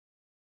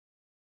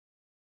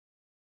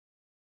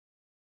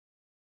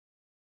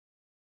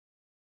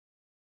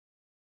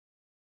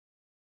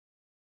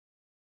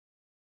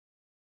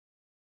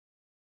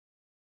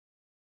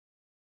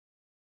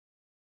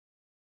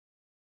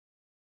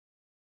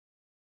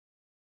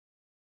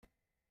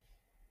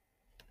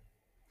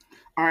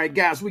All right,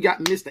 guys, we got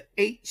Mr.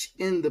 H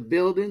in the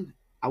building.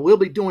 I will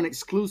be doing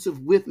exclusive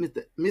with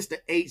Mr.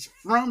 H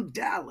from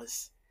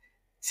Dallas,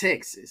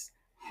 Texas,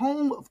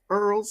 home of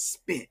Earl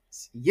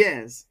Spence.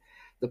 Yes,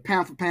 the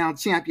pound for pound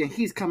champion.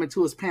 He's coming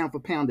to us pound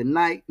for pound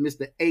tonight,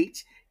 Mr.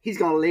 H. He's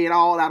going to lay it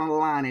all out on the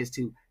line as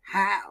to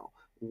how,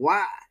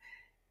 why,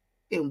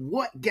 and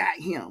what got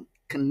him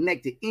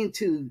connected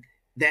into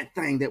that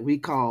thing that we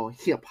call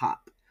hip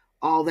hop.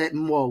 All that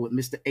and more with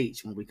Mr.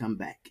 H when we come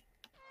back.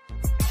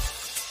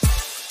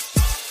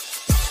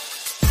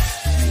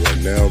 You are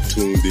now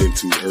tuned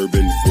into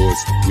Urban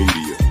Force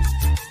Media.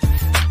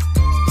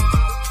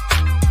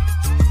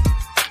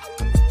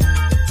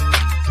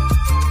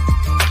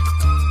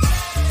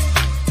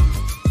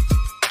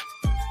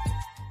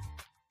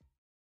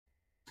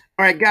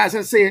 All right, guys,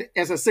 as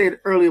I said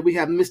earlier, we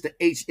have Mr.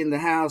 H in the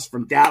house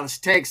from Dallas,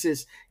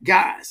 Texas.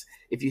 Guys,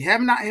 if you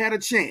have not had a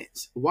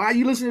chance, why are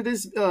you listening to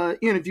this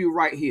interview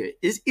right here?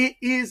 It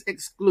is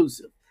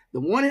exclusive. The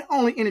one and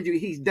only interview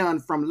he's done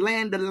from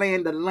land to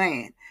land to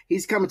land.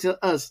 He's coming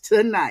to us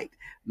tonight,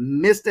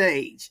 Mr.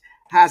 H.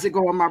 How's it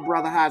going, my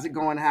brother? How's it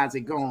going? How's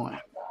it going?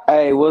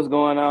 Hey, what's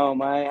going on,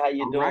 man? How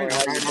you doing?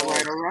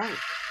 All right.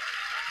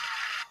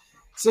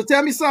 So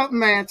tell me something,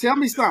 man. Tell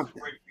me something.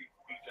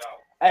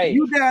 Hey,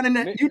 you down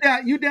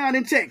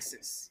in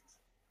Texas?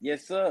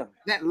 Yes, sir.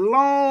 That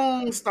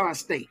Lone Star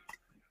State.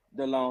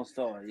 The Lone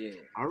Star, yeah.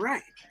 All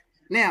right.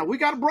 Now we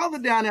got a brother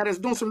down there that's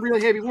doing some real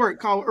heavy work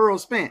called Earl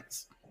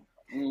Spence,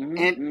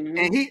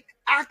 and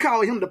I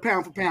call him the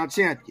pound for pound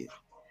champion.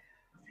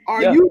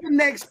 Are you the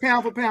next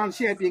pound for pound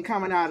champion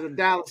coming out of the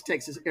Dallas,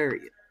 Texas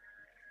area?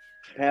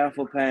 Pound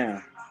for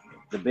pound,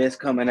 the best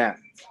coming out.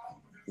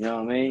 You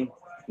know what I mean?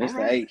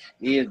 Mr. H,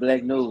 he is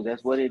Black News.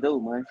 That's what he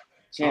do, man.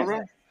 Champion. All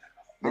right.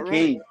 The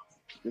king,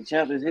 the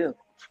champ is here.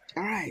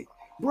 All right,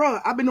 bro.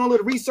 I've been doing a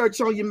little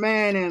research on you,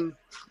 man, and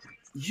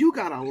you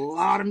got a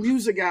lot of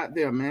music out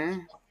there,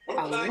 man. A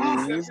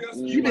lot.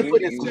 You've been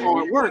putting in some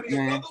hard work,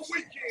 man.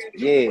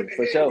 Yeah,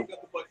 for sure.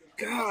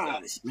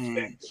 Gosh,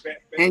 man.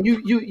 And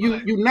you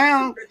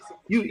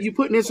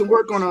putting in some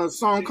work on a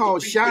song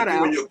called Shout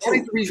Out. That's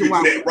the reason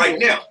why right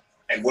now.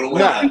 You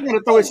want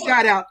to throw a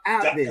shout out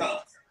there.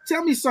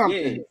 Tell me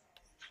something. Yeah.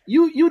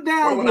 You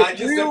down with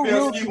real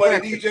Don't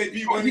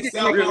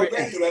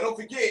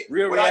forget.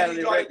 Real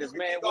Reality Records,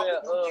 man. Well,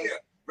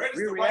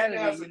 Real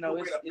Reality, you know,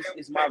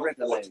 it's my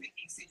record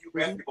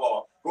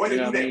label. Go ahead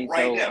and do that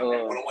right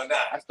now.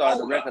 I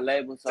started the record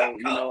label, so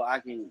you know I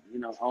can, you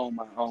know, own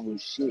my own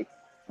shit,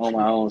 own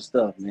my own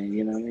stuff, man.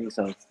 You know what I mean?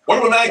 So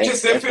 119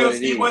 Kiss FM,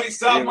 Ski Money,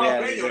 South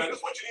Mount Radio.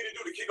 That's what you need to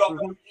do to kick off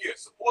the year.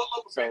 Support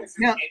local businesses.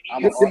 Now,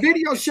 the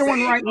video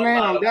showing right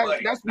now,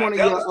 that's one of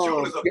your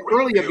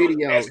earlier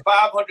videos.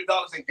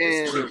 $500 in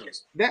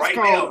Kiss. That's right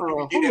called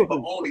now, you get it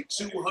for only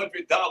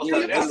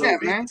 $200. That's a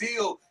big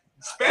deal.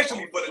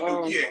 Especially for the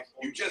new year,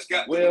 you just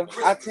got. Well,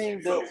 I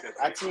teamed up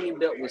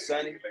with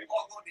Sonny.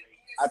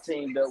 I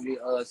teamed up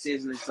with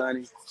Sizzling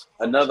Sonny,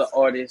 another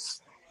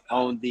artist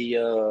on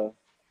the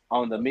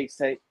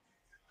mixtape.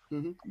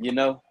 You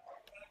know,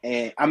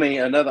 and I mean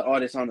another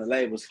artist on the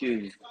label.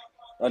 Excuse me,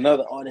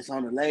 another artist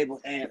on the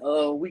label, and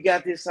we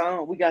got this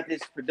song. We got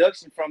this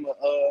production from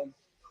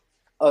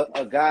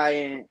a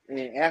guy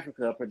in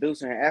Africa, a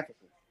producer in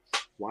Africa.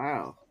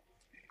 Wow.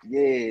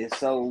 Yeah,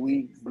 so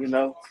we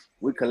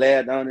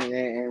collabed on it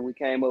and we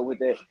came up with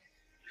that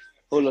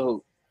hula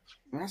hoop.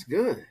 That's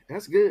good.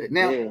 That's good.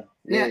 Now,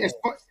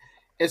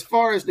 as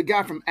far as the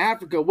guy from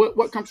Africa,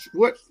 what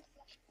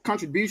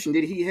contribution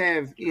did he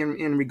have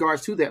in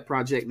regards to that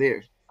project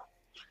there?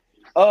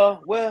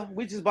 Well,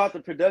 we just bought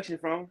the production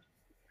from him.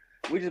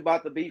 We just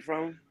bought the beat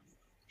from him.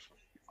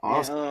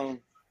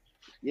 Awesome.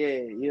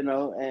 And, you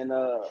know,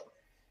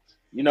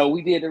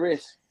 we did the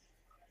rest.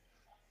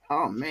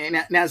 Oh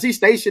man! Now is he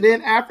stationed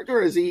in Africa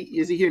or is he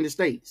here in the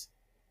States?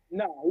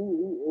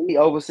 No, he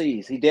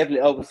overseas. He definitely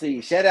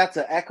overseas. Shout out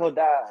to Echo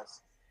Dies.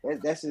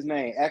 That's his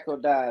name. Echo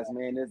Dies,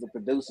 man. There's a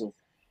producer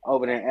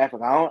over there in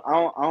Africa.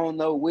 I don't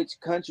know which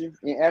country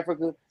in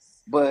Africa,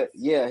 but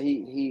yeah,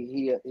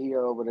 he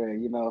over there.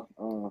 You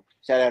know,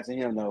 shout out to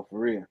him though, for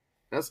real.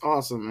 That's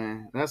awesome,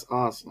 man. That's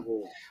awesome.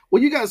 Yeah.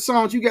 Well, you got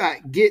songs. You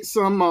got Get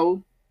Some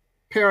Mo,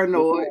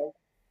 Paranoid,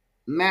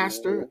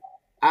 Master,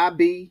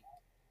 IB.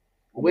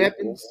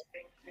 Weapons,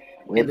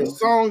 and the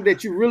song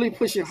that you're really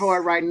pushing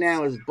hard right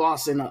now is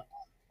Bossing Up.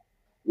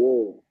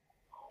 Yeah.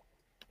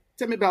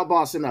 Tell me about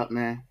Bossing Up,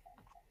 man.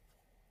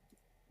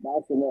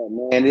 Bossing Up,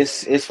 man. And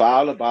it's for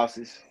all the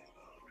bosses.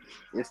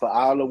 It's for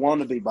all the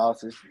wannabe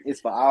bosses. It's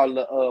for all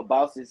the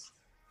bosses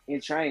in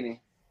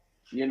training.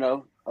 You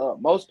know,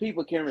 most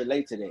people can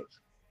relate to that.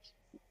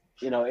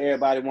 You know,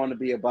 everybody want to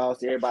be a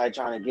boss. Everybody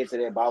trying to get to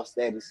that boss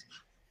status.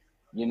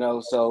 You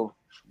know, so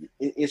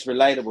it's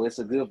relatable. It's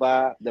a good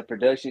vibe. The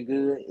production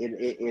good.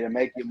 It'll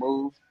make you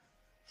move.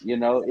 You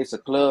know, it's a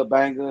club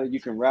banger.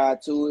 You can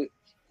ride to it.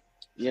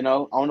 You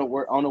know, on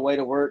the way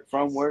to work,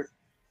 from work.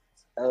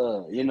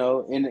 You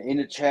know, in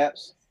the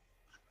traps.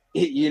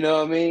 You know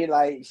what I mean?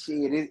 Like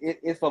shit.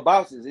 It's for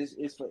bosses.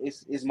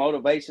 It's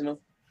motivational.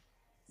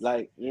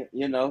 Like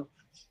you know,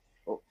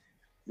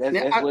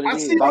 That's what it I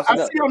is. see. Boss I it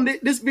up. see on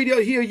this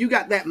video here. You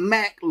got that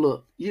Mac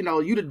look. You know,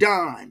 you the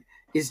Don.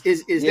 Is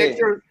Yeah.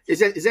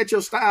 that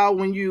your style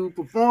when you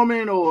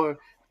performing, or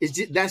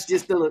that's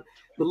just the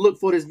look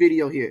for this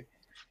video here?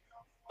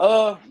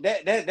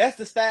 That's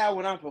the style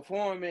when I'm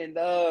performing.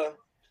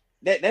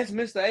 That's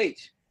Mr.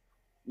 H.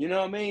 You know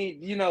what I mean?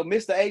 You know,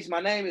 Mr. H, my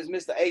name is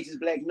Mr. H's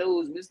Black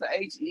News. Mr.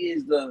 H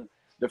is the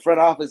front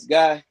office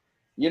guy.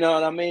 You know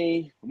what I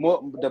mean?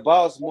 The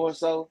boss more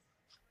so.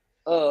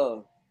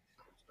 The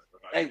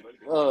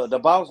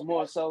boss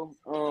more so.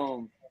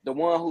 The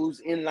one who's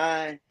in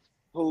line,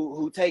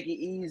 who take it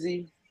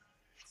easy.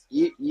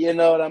 You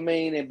know what I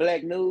mean? And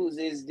Black News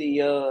is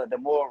the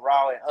more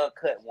raw and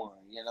uncut one.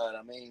 You know what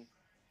I mean?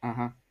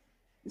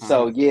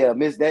 So yeah,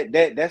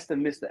 that's the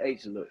Mr.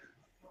 H look.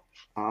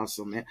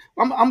 Awesome, man.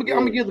 I'm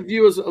gonna give the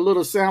viewers a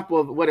little sample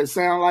of what it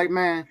sounds like,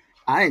 man.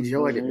 I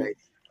enjoyed it, baby.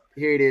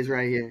 Here it is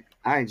right here.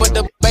 I enjoyed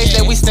it. Base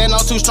that we stand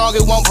on too strong,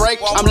 it won't break.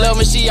 I'm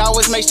loving, she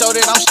always make sure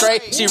that I'm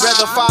straight. She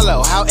rather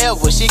follow,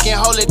 however, she can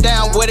hold it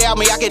down. Without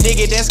me, I can dig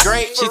it, that's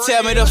great. She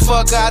tell me to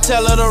fuck her, I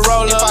tell her to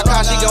roll up. If I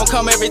call, she gon'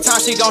 come every time,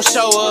 she gon'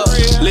 show up.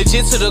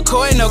 Legit to the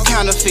core, ain't no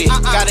counterfeit.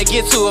 Gotta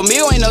get to a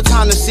meal, ain't no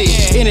time to sit.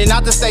 In and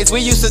out the states, we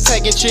used to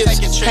taking trips.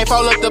 Can't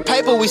fold up the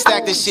paper, we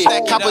stack the shit.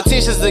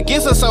 Competitions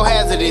against us so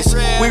hazardous.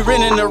 We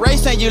running the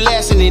race and you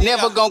lasting it.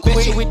 Never gon'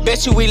 quit,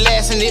 bet you we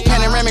lasting it.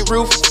 Panoramic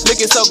roof,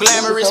 looking so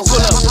glamorous.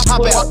 Pull up,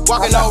 hop out,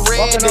 walking on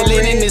red. The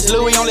linen is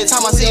Louis, only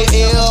time I see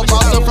it L.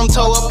 Bossed up from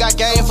toe up, got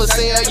game for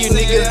sale. You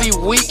niggas be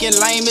weak and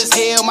lame as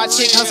hell. My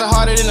chick hustle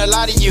harder than a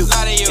lot of you.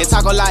 And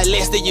talk a lot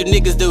less than you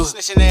niggas do.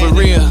 For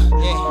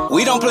real,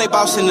 we don't play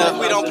bossing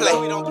up. We don't play.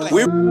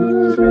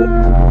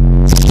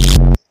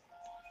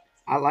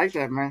 I like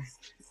that, man.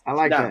 I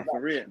like that.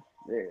 For real.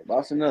 Yeah,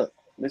 bossing up.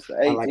 Mr.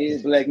 H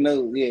is Black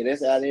News. Yeah,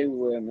 that's out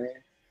everywhere, man.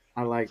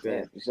 I like that.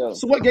 Yeah, for sure.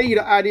 So what gave you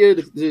the idea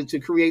to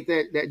create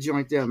that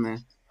joint there,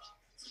 man?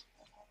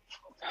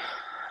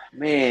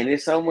 Man,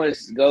 there's so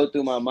much to go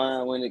through my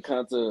mind when it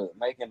comes to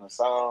making a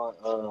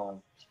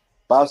song.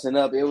 Bossing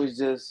up, it was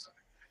just,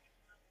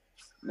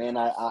 man,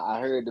 I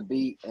heard the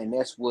beat and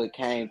that's what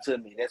came to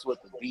me. That's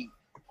what the beat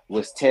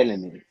was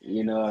telling me.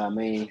 You know what I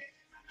mean?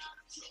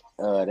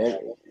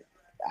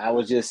 I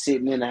was just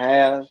sitting in the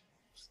house,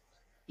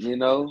 you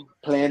know,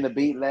 playing the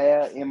beat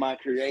loud in my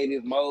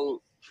creative mode,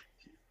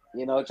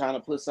 you know, trying to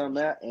put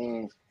something out,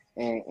 and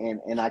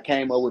I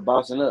came up with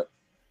Bossing Up.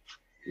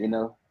 You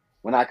know,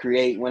 when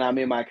I'm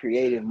in my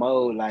creative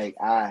mode, like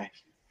I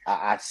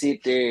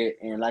sit there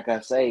and, like I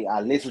say,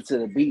 I listen to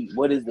the beat.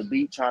 What is the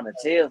beat trying to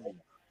tell me?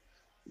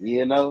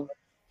 You know,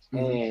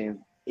 and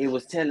it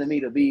was telling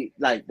me to be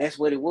like, that's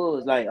what it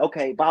was. Like,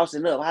 okay,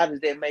 Bossing Up. How does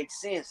that make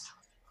sense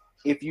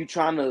if you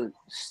trying to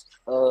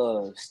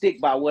stick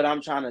by what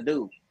I'm trying to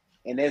do,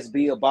 and that's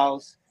be a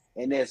boss,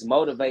 and that's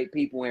motivate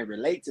people and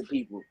relate to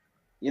people,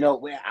 you know,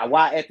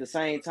 while at the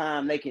same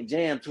time they can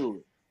jam to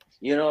it.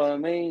 You know what I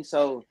mean?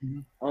 So,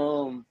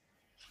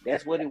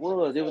 that's what it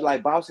was. It was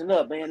like bossing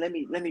up, man. Let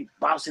me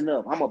bossing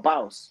up. I'm a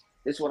boss.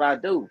 This is what I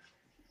do.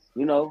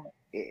 You know,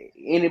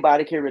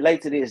 anybody can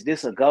relate to this.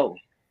 This a go.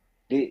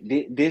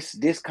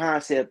 This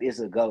concept is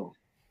a go.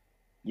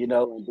 You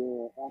know, and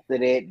then after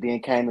that, then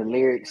came the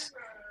lyrics.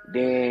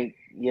 Then,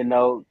 you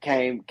know,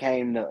 came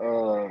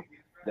the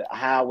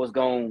how I was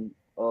gonna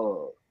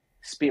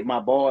spit my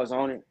bars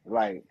on it,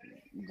 like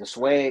the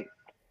swag,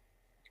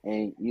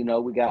 and you know,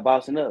 we got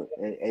bossing up,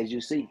 as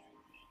you see.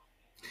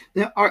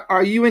 Now,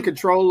 are you in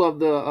control of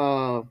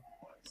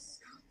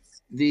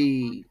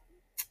the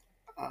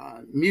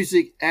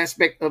music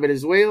aspect of it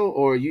as well,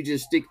 or you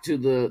just stick to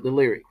the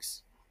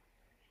lyrics?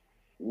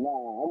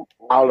 No,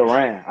 I'm all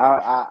around.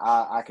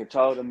 I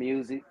control the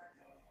music.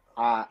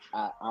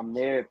 I'm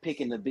there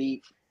picking the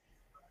beat.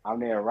 I'm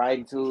there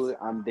writing to it.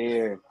 I'm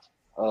there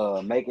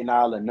making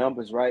all the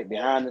numbers right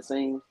behind the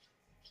scenes.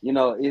 You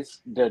know,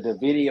 it's the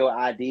video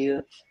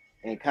idea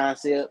and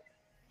concept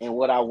and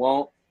what I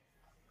want,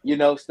 you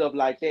know, stuff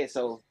like that.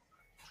 So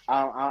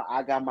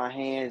I got my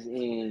hands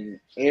in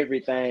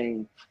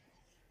everything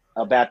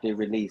about the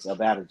release,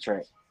 about the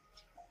track.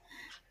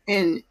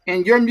 And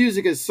your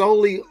music is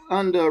solely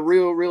under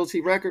Real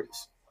Realty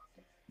Records?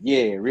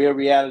 Yeah, Real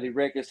Reality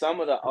Records. Some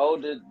of the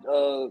older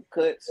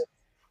cuts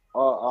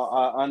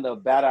are under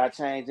Battle I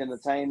Change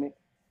Entertainment.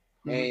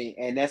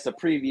 And that's a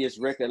previous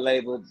record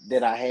label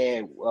that I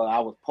had. I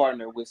was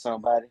partnered with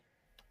somebody.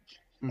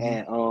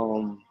 And,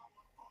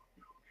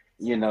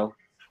 you know,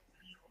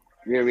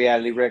 Real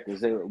Reality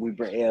Records,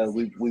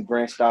 we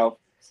branched off.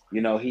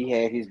 You know, he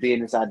had his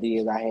business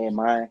ideas, I had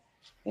mine.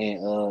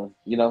 And,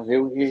 you know,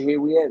 here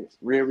we have it.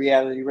 Real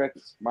Reality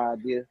Records, my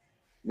idea.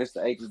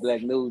 Mr. H's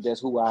Black News,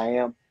 that's who I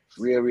am.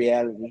 Real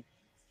reality.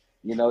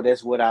 You know,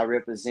 that's what I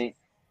represent.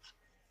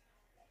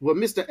 Well,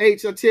 Mr.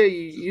 H, I tell you,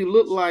 you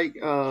look like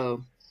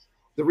the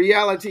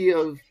reality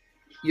of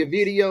your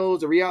videos,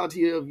 the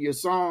reality of your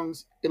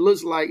songs. It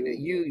looks like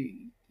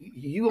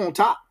you on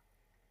top.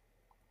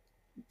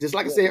 Just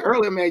like I said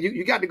earlier, man,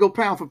 you got to go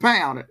pound for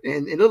pound,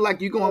 and it look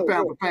like you going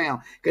pound for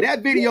pound. Cause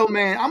that video,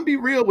 man, I'm gonna be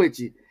real with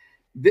you.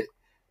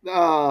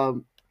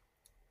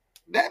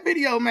 That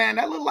video, man,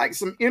 that looked like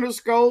some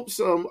Interscope,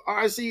 some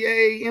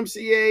RCA,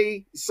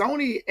 MCA,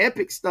 Sony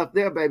Epic stuff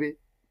there, baby.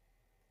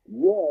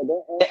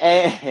 Yeah,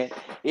 and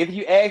if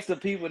you ask the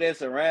people that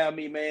surround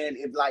me, man,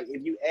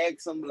 if you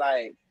ask them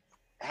like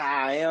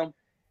how I am,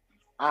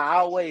 I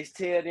always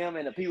tell them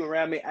and the people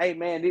around me, hey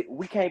man,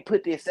 we can't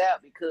put this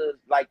out because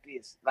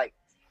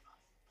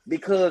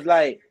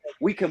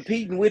we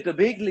competing with the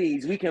big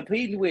leagues, we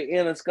competing with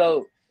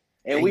Interscope,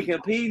 and we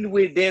competing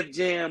with Def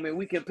Jam, and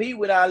we compete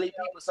with all these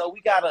people. So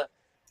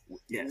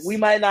we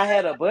might not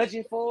have a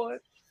budget for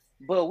it,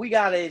 but we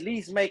gotta at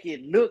least make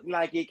it look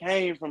like it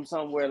came from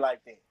somewhere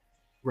like that.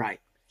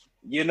 Right.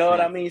 You know what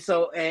I mean?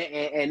 So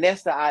and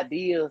that's the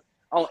idea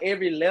on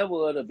every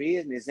level of the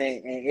business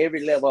and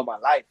every level of my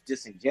life,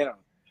 just in general.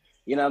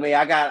 You know what I mean?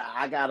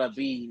 I gotta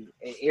be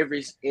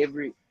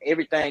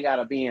everything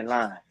gotta be in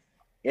line.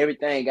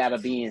 Everything gotta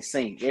be in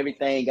sync.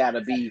 Everything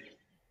gotta be,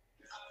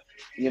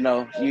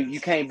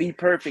 you can't be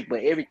perfect,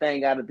 but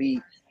everything gotta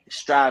be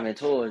striving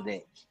towards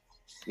that.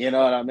 You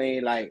know what I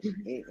mean? Like,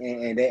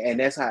 and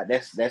that's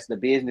the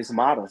business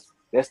model.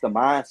 That's the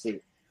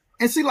mindset.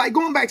 And see, like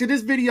going back to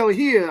this video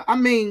here, I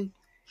mean,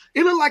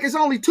 it looked like it's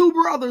only two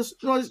brothers.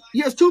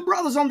 Yes, two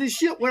brothers on this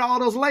ship with all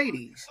those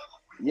ladies.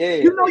 Yeah.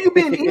 You know you're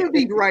being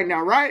envied right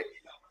now, right?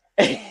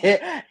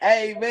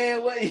 Hey,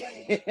 man, what?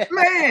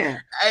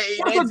 Man,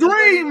 that's a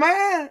dream,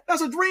 man.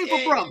 That's a dream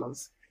for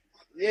brothers.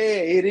 Yeah,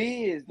 it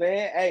is,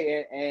 man.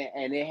 Hey,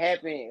 and it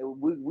happened.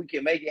 We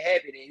can make it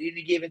happen at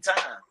any given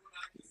time.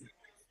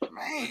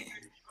 Man,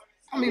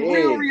 I mean,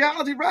 real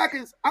reality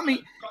records. I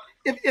mean,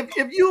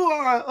 if you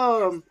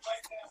are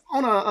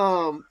on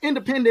a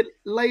independent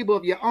label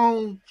of your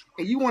own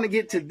and you want to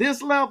get to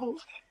this level,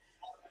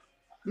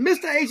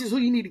 Mr. H is who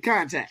you need to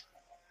contact.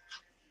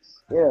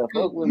 Yeah,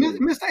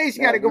 Mr. H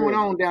got it going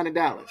on down in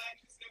Dallas.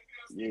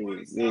 Yeah.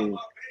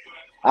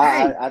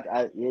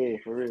 Yeah,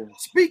 for real.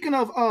 Speaking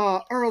of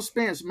Earl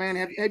Spence, man,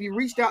 have you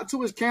reached out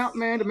to his camp,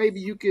 man, to maybe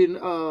you can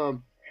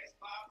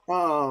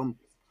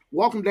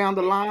walk him down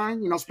the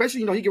line?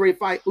 Especially he get ready to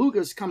fight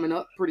Ugas coming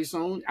up pretty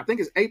soon. I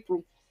think it's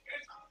April.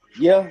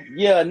 Yeah.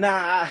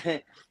 Nah,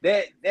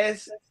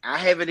 that's I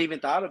haven't even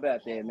thought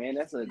about that, man.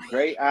 That's a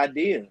great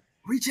idea.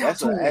 Reach out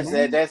to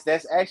him.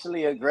 That's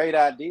actually a great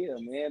idea,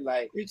 man.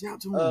 Like, reach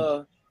out to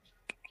him.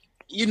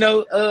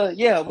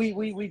 Yeah,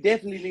 we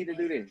definitely need to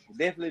do this.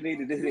 Definitely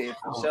need to do this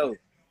for sure.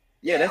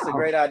 Yeah, that's a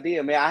great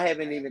idea, man. I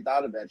haven't even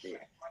thought about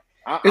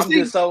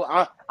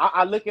that.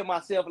 I look at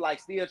myself like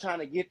still trying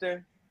to get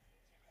there.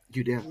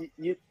 You there?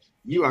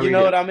 You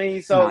know what I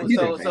mean? So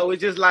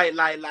it's just like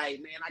man,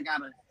 I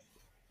gotta,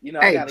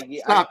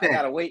 I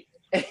gotta wait.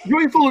 You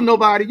ain't fooling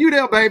nobody. You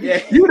there, baby.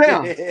 Yeah. You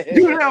there.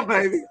 You there,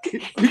 baby.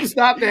 You can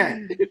stop that.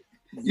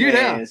 You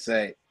there.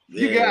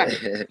 You got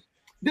it.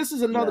 This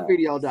is another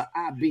video that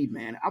I beat,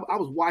 man. I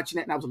was watching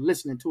it and I was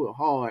listening to it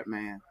hard,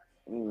 man.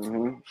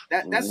 Mm-hmm.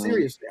 That's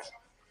serious.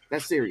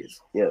 That's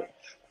serious. Yeah.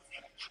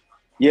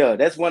 Yeah,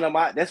 that's one of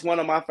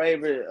my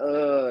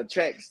favorite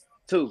tracks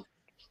too.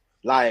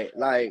 Like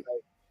I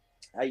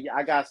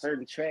got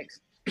certain tracks.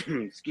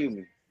 Excuse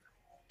me.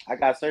 I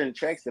got certain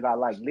tracks that I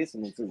like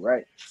listening to,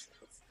 right?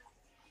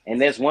 And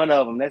that's one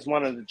of them. That's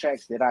one of the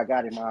tracks that I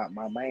got in my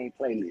main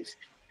playlist.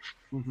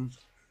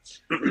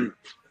 Mm-hmm.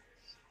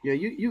 Yeah,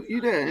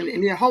 you there,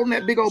 and you're holding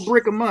that big old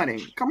brick of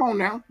money. Come on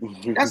now,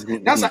 that's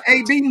an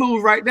AB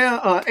move right there.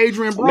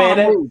 Adrian Braun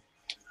move.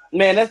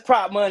 Man, that's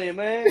prop money,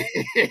 man.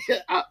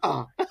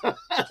 All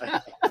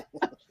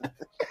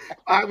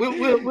right,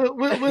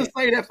 we'll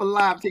say that for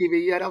live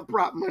TV. Yeah, that's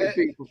prop money,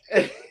 people.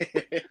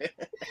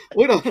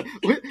 we don't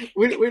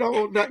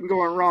want nothing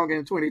going wrong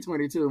in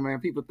 2022, man.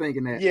 People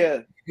thinking that.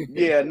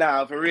 Yeah,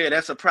 nah, for real.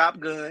 That's a prop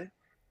gun.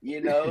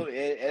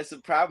 It's a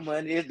prop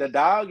money. The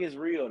dog is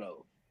real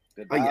though.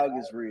 The dog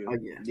is real. Oh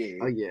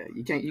yeah.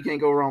 You can't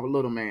go wrong with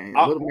Little Man.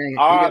 Little Man.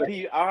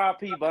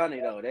 R.I.P. Bunny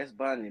though. That's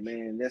Bunny,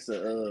 man. That's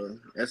a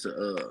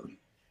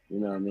you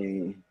know what I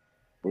mean,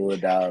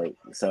 bulldog.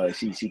 So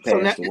she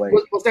passed away.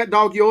 Was that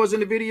dog yours in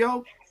the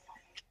video?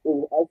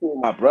 Actually,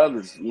 my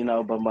brother's,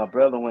 but my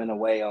brother went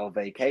away on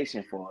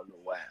vacation for a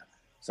little while.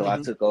 So I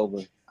took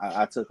over.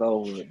 I took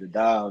over the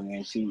dog,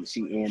 and she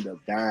ended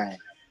up dying.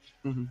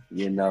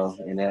 Mm-hmm.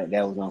 And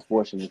that was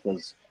unfortunate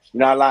because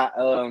I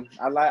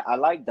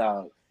like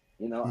dogs.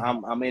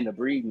 I'm into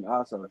breeding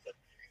also.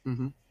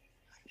 Mm-hmm.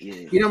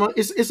 Yeah.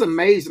 It's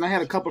amazing. I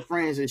had a couple of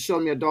friends that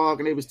showed me a dog,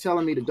 and they was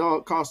telling me the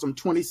dog cost them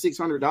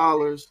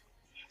 $2,600,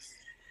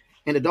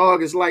 and the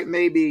dog is like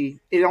maybe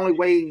it only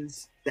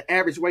weighs the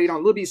average weight on a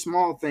little bit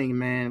small thing,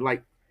 man,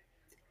 like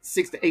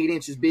 6 to 8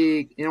 inches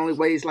big. It only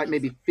weighs like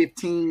maybe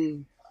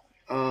 15,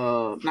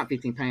 not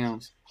 15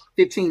 pounds,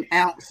 15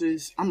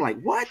 ounces. I'm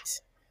like, what?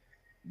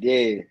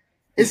 Yeah,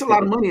 it's a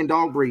lot of money in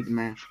dog breeding,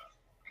 man.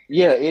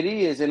 Yeah, it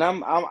is, and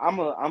I'm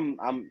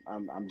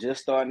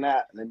just starting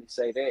out. Let me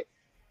say that.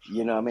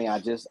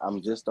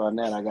 I'm just starting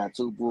out. I got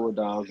 2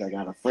 bulldogs. I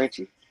got a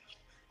Frenchie,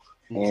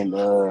 and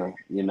I'm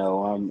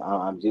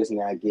just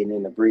now getting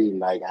into breeding.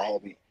 Like I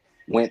haven't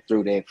went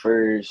through the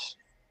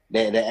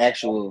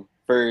actual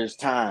first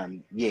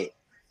time yet.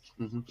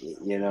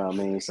 Mm-hmm. You know what I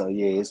mean? So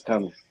yeah, it's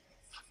coming.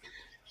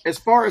 As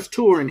far as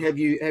touring, have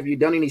you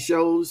done any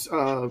shows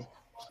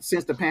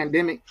since the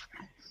pandemic?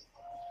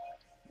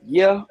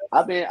 Yeah,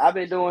 I've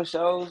been doing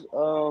shows.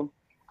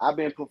 I've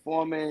been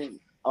performing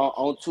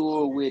on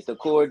tour with the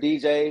core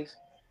DJs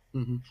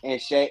Mm-hmm. and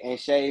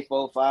Shade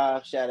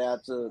 45. Shout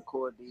out to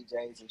core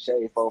DJs and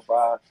Shade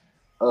 45.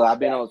 I've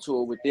been on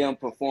tour with them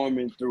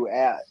performing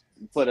throughout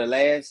for the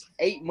last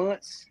 8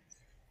 months.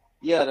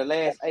 Yeah, the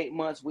last 8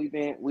 months we've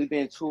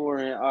been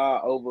touring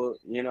over,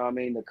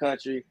 the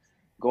country,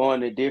 going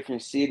to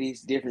different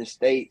cities, different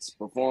states,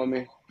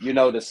 performing.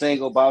 The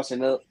single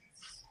bossing up.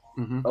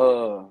 Mm-hmm.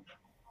 Uh,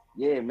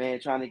 yeah,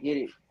 man, trying to get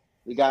it.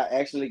 We got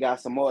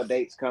some more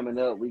dates coming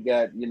up. We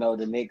got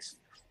the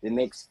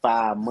next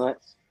 5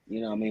 months.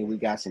 We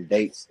got some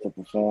dates to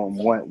perform.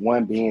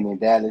 One being in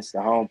Dallas, the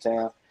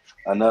hometown.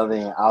 Another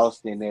in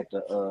Austin at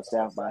the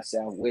South by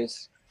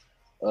Southwest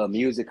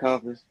music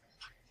conference.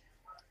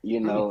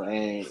 And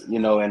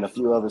a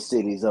few other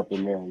cities up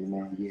in there.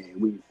 Man, yeah,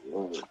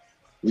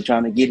 we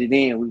trying to get it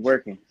in. We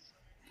working.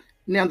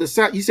 Now the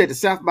South, you said the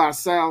South by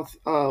West, Southwest.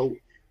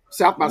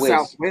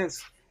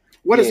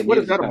 What yeah, is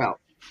music that conference.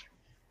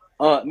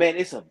 about? Man,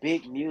 it's a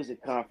big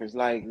music conference.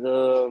 Like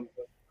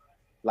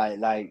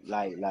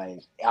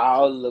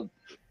all of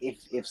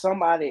if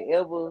somebody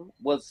ever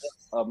was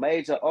a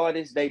major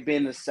artist, they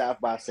been to South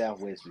by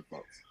Southwest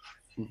before.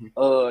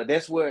 Mm-hmm.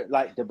 That's where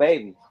like the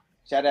baby.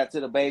 Shout out to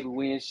the baby.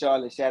 We in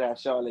Charlotte. Shout out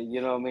Charlotte.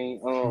 You know what I mean?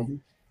 Mm-hmm.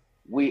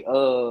 We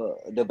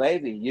the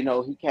baby.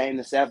 He came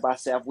to South by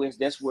Southwest.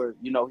 That's where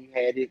he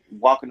had it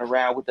walking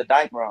around with the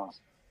diaper on.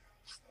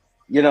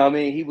 You know what I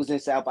mean? He was in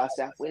South by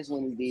Southwest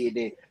when he did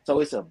that. So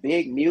it's a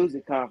big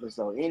music conference.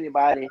 So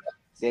anybody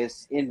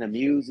that's in the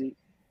music,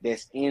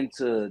 that's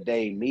into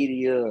their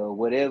media or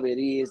whatever it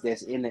is,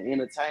 that's in the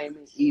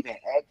entertainment, even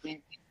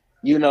acting,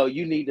 you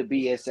need to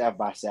be at South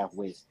by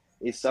Southwest.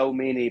 It's so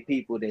many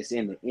people that's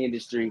in the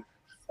industry,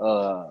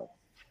 uh,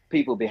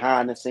 people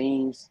behind the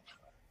scenes,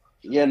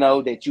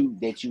 that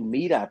you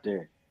meet out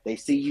there. They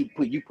see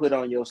you put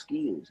on your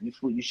skills.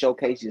 You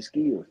showcase your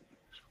skills.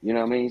 You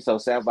know what I mean? So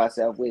South by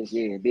Southwest,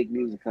 yeah, big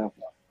music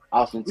conference,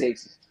 Austin,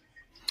 Texas.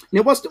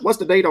 Now, what's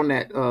the date on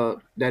that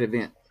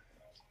event?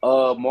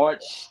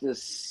 March the.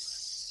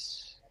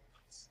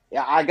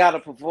 Yeah, I gotta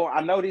perform.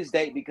 I know this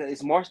date because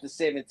it's March the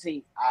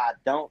 17th. I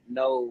don't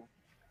know.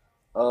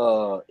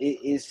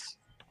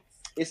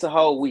 It's a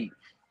whole week,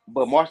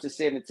 but March the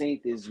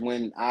 17th is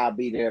when I'll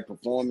be there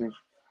performing.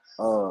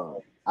 I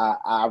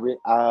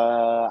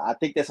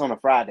think that's on a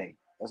Friday.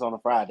 That's on a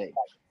Friday.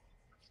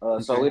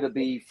 So Okay. it'll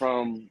be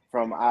from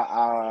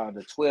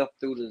the 12th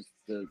through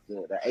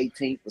the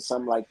 18th or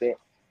something like that.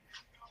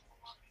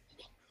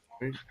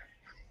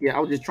 Yeah, I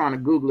was just trying to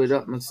Google it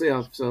up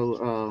myself,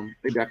 so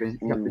maybe I can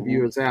help the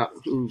viewers out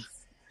who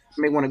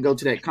may want to go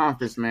to that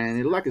conference. Man,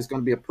 it looks like it's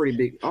going to be a pretty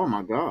big. Oh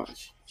my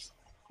gosh!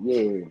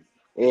 Yeah,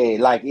 yeah.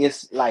 Like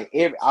it's like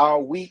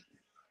all week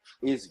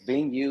is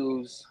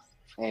venues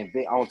and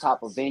on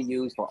top of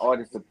venues for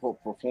artists to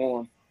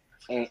perform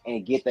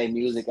and get their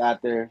music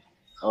out there.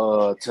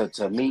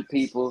 To meet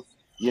people.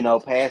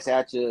 Pass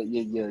out your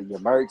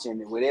merch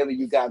and whatever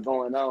you got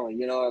going on.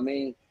 You know what I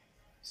mean?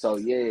 So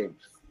yeah,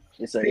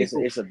 it's a it's a,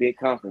 People, it's a big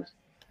conference.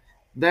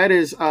 that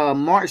is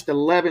March the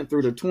 11th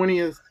through the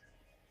 20th,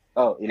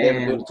 Oh,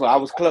 11 through and the 12. I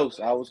was close.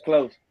 I was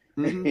close.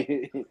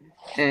 mhm.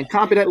 And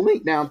copy that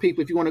link down,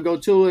 people. If you want to go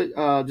to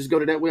it, just go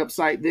to that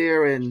website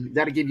there, and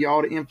that'll give you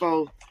all the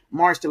info.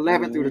 March the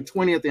 11th through the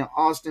 20th in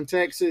Austin,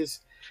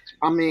 Texas.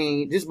 I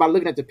mean, just by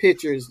looking at the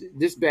pictures,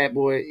 this bad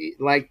boy,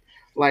 like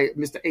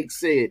Mr. H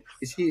said,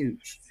 is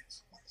huge.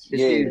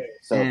 It's Yeah. huge.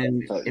 So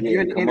And so if you're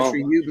yeah, in the come on.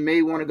 industry, you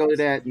may want to go to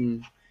that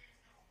and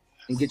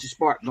get your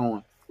spark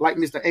going, like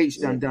Mr. H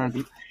Yeah.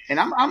 done. And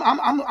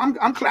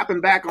I'm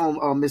clapping back on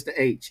Mr.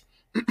 H.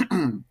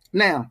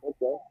 Now,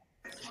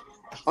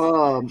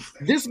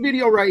 this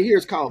video right here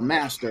is called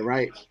Master,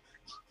 right?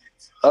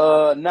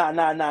 Nah.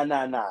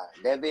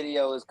 That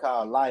video is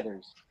called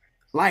Lighters.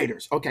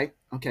 Lighters. Okay.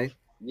 Okay.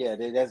 Yeah,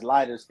 that's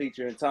Lighters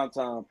featuring Tom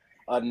Tom,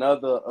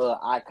 another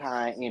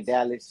icon in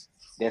Dallas.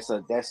 That's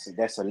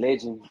a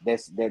legend.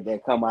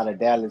 That come out of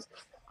Dallas.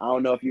 I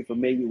don't know if you're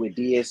familiar with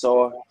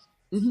DSR,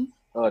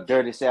 Mm-hmm.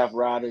 Dirty South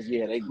Riders.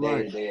 Yeah,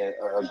 Right. they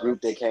a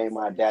group that came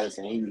out of Dallas,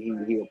 and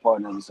he a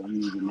partner with some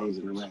music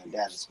amazing around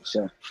Dallas for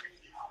sure.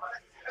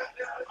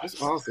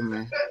 That's awesome,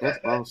 man. That's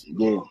awesome.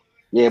 Yeah,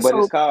 but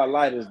it's So, called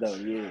Lighters though.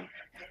 Yeah.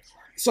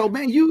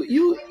 man,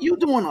 you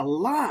doing a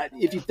lot.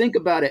 If you think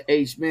about it,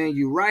 H, man,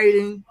 you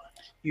writing,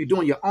 you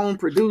doing your own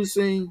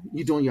producing,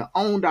 you doing your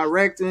own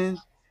directing,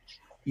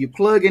 you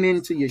plugging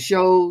into your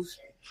shows.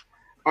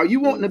 Are you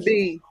wanting to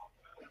be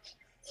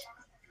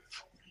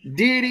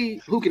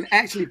Diddy who can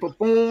actually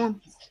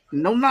perform?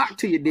 No knock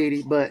to you,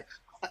 Diddy, but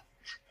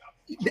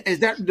is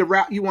that the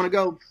route you want to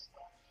go?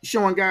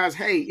 Showing guys,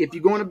 hey, if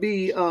you're going to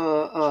be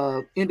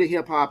into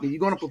hip hop and you're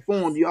going to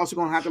perform, you're also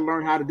going to have to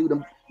learn how to do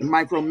the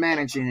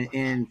micromanaging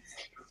and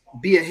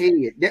be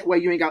ahead. That way,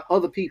 you ain't got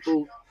other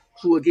people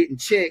who are getting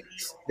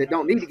checks that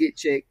don't need to get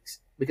checks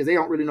because they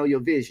don't really know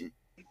your vision.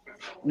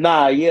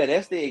 Nah, yeah,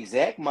 that's the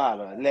exact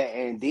model.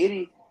 And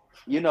Diddy,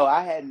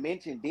 I hadn't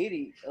mentioned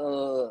Diddy,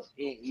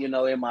 in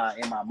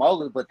my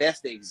mogul, but that's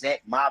the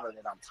exact model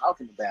that I'm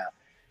talking about.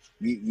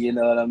 You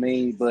know what I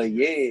mean? But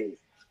yeah,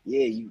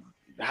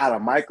 how to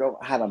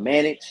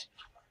manage,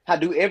 how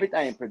to do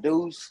everything,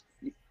 produce,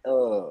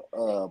 uh,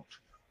 uh,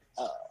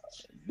 uh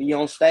be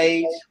on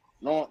stage,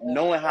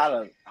 knowing how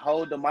to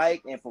hold the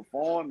mic and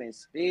perform and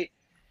spit,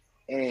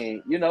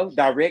 and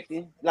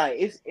directing. Like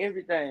it's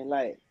everything.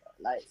 Like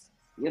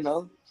you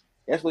know,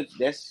 that's what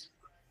it H,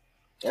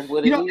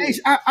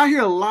 is. I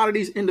hear a lot of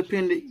these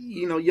independent,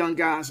 young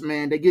guys,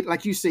 man. They get,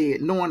 like you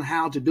said, knowing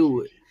how to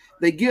do it.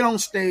 They get on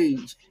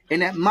stage,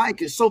 and that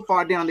mic is so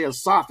far down their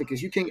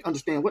esophagus, you can't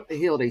understand what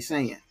the hell they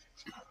saying.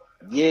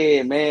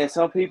 Yeah, man.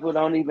 Some people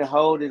don't even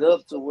hold it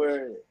up to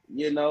where,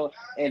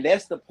 and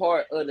that's the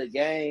part of the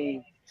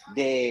game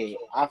that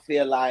I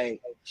feel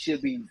like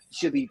should be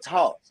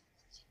taught.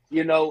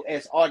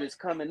 As artists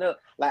coming up.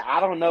 Like I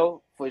don't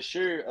know for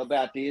sure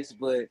about this,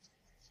 but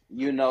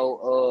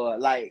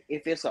like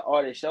if it's an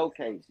artist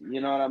showcase, you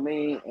know what I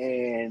mean?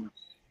 And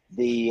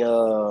the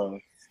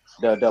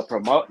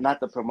promote not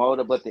the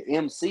promoter, but the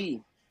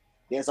MC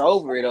that's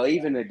over it, or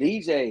even the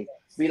DJ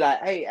be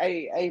like,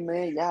 hey,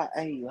 man, y'all,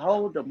 hey,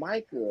 hold the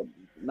mic up,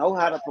 know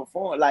how to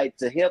perform, like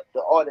to help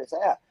the artists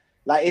out.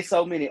 Like it's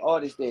so many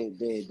artists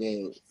that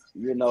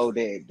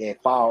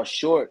fall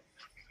short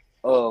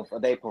of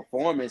their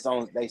performance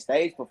on their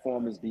stage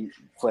performance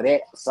for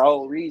that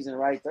sole reason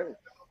right there.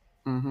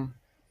 Mm-hmm.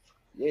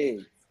 Yeah.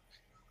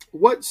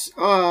 What's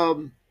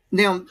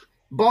now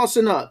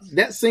Bossing Up?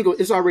 That single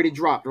is already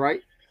dropped,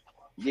 right?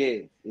 Yeah,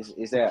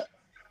 it's out.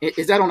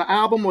 Is that on the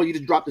album, or you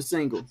just dropped the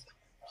single?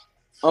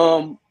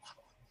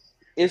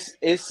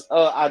 It's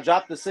I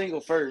dropped the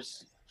single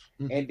first,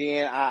 mm-hmm. and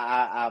then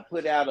I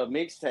put out a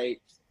mixtape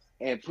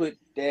and put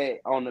that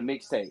on the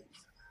mixtape.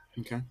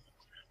 Okay.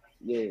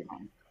 Yeah.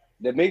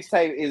 The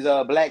mixtape is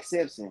Black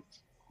Simpson.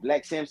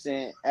 Black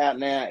Simpson out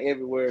now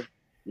everywhere.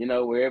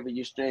 Wherever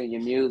you stream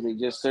your music,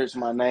 just search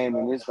my name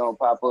and it's gonna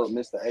pop up,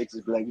 Mr.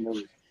 H's Black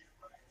Music.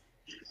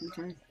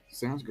 Okay,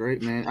 sounds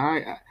great, man.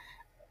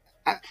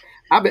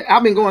 I've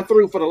been going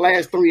through for the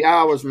last 3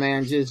 hours,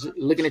 man, just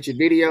looking at your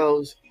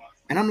videos,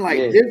 and I'm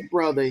like, This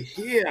brother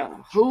here,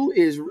 who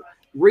is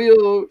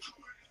real?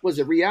 Was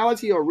it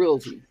reality or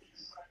realty?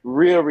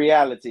 Real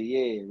reality,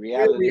 yeah,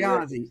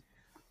 reality.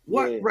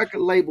 What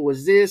record label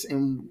is this,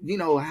 and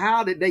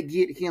how did they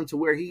get him to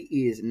where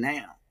he is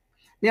now?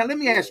 Now, let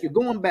me ask you,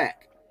 going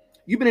back,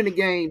 you've been in the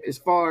game as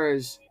far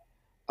as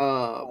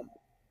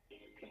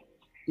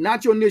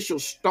not your initial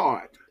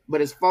start,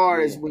 but as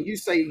far as when you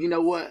say, you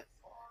know what,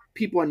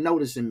 people are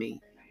noticing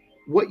me.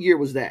 What year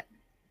was that?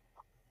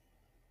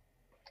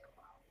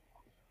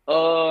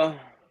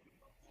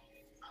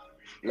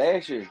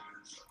 Last year.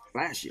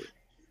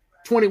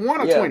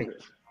 21 or 20?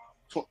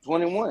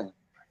 21.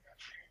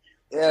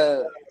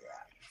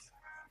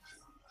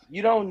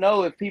 You don't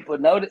know if people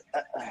notice.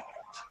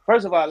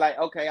 First of all, like,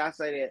 okay, I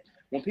say that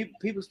when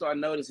people start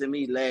noticing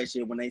me last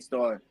year, when I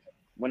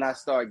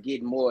start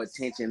getting more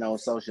attention on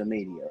social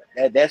media,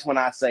 that's when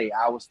I say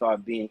I would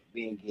start being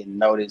getting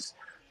noticed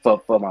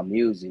for my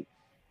music.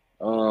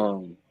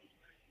 But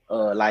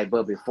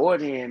before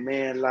then,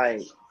 man,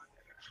 like,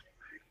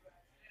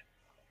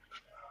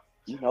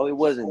 it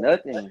wasn't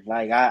nothing.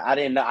 Like I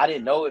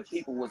didn't know if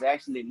people was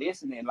actually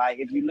listening. Like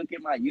if you look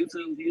at my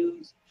YouTube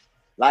views,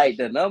 like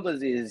the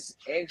numbers is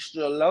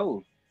extra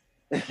low.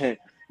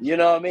 You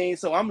know what I mean?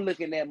 So I'm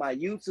looking at my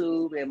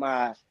YouTube and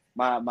my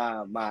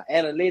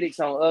analytics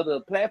on other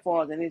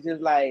platforms, and it's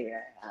just like,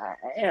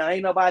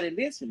 ain't nobody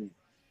listening.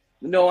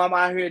 I'm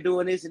out here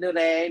doing this and that,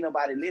 ain't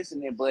nobody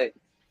listening. But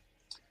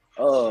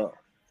a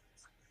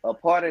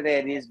part of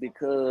that is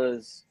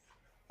because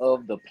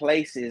of the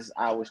places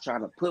I was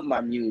trying to put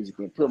my music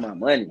and put my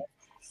money.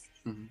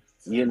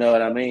 Mm-hmm. You know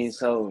what I mean?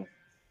 So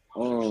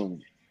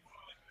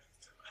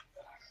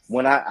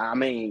when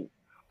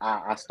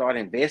I started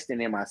investing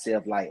in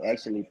myself, like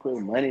actually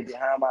putting money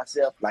behind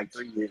myself, like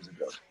 3 years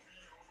ago.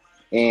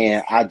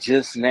 And I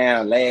just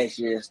now last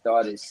year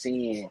started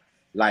seeing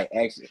like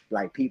actually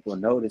like people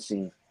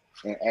noticing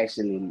and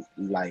actually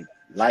like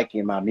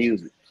liking my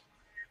music.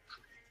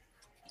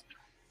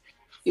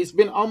 It's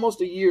been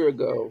almost a year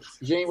ago,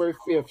 January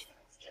 5th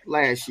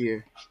last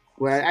year.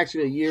 Well,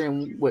 actually a year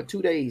and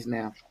 2 days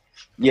now.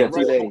 Yeah,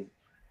 2 days.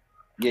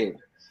 Yeah.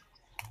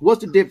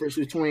 What's the difference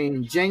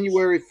between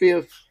January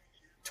 5th,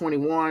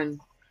 21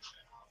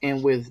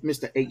 and with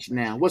Mr. H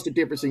now? What's the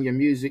difference in your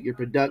music, your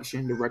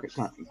production, the record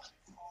company?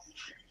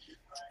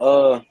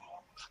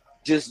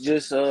 Just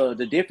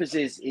the difference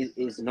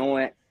is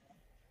knowing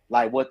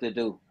like what to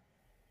do.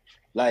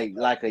 Like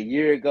a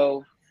year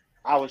ago,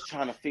 I was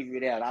trying to figure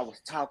it out. I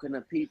was talking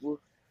to people.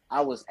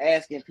 I was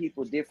asking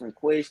people different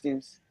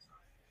questions.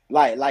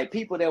 Like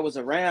people that was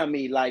around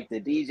me, like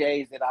the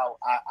DJs that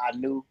I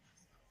knew,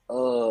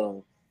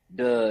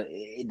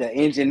 the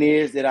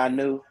engineers that I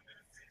knew,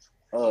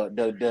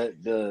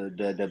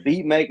 the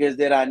beat makers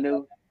that I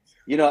knew,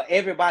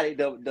 everybody,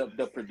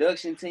 the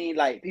production team,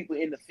 like people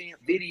in the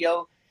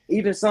video,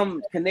 even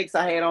some connects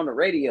I had on the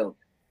radio.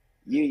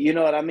 You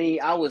know what I mean?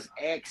 I was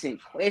asking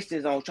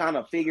questions on trying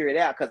to figure it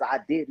out because I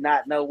did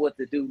not know what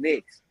to do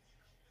next.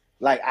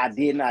 Like I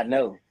did not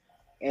know.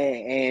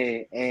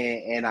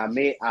 And I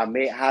met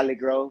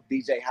Hollygrove,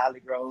 DJ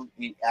Hollygrove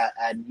in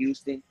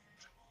Houston.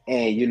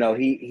 And you know,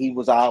 he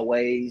was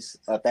always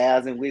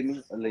 1,000 with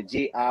me,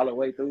 legit all the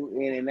way through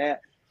in and out.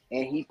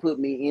 And he put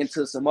me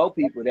into some more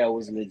people that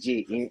was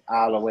legit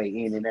all the way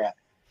in and out.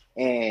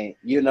 And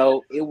you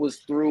know, it was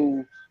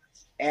through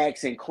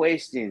asking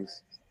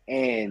questions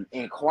and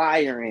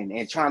inquiring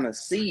and trying to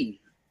see,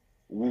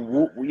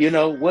 you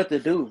know, what to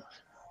do.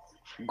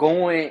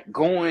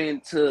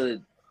 Going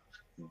to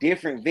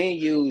different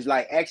venues,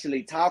 like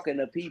actually talking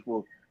to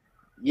people.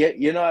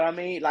 You know what I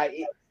mean? Like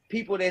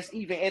people that's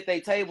even at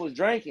their tables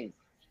drinking.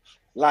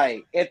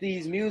 Like at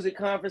these music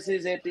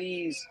conferences, at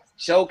these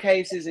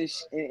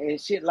showcases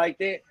and shit like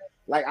that.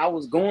 Like I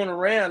was going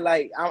around,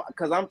 like,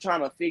 because I'm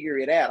trying to figure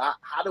it out.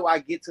 How do I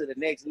get to the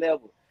next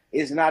level?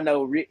 It's not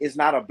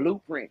a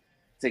blueprint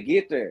to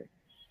get there.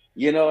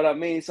 You know what I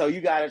mean? So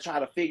you got to try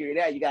to figure it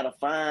out. You got to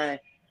find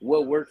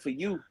what worked for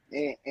you,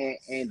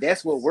 and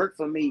that's what worked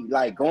for me.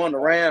 Like going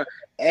around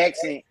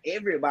asking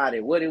everybody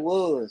what it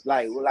was,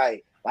 like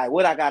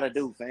what I got to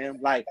do, fam.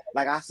 Like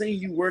I seen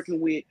you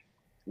working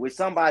with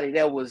somebody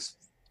that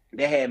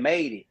had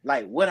made it.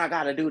 Like what I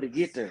got to do to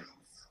get there.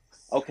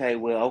 Okay,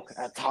 well, okay,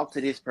 I talk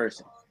to this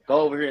person.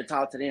 Go over here and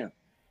talk to them.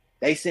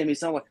 They sent me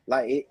somewhere.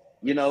 Like it,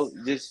 you know,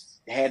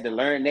 just had to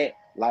learn that.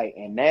 Like,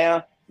 and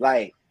now,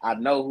 like, I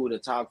know who to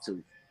talk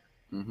to.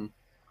 Mm-hmm.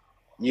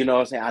 You know what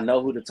I'm saying? I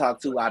know who to talk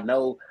to. I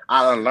know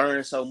I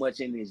learned so much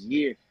in this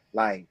year,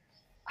 like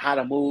how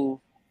to move.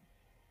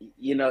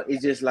 You know,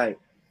 it's just like,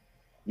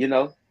 you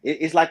know,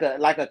 it's like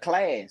a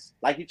class.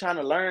 Like you're trying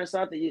to learn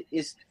something.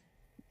 It's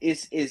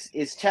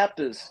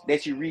chapters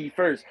that you read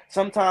first.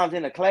 Sometimes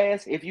in a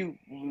class, if you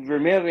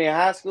remember in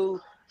high school,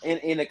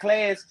 in a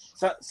class,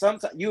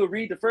 sometimes you'll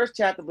read the first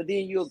chapter, but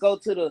then you'll go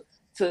to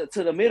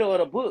the middle of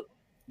the book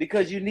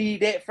because you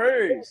need that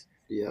first.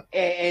 Yeah.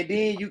 And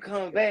then you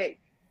come back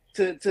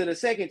to the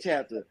second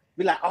chapter.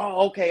 Be like,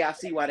 oh, okay, I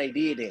see why they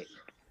did that.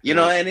 You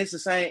know, and it's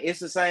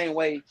the same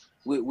way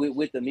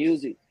with the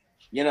music.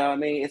 You know what I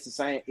mean? It's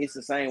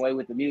the same way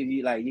with the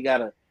music. Like you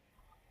gotta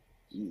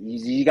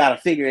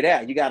figure it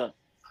out. You gotta,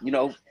 you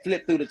know,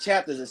 flip through the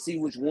chapters and see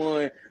which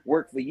one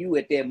worked for you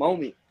at that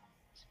moment.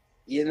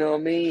 You know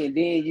what I mean? And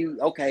then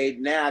okay,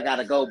 now I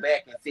gotta go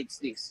back and fix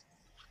this.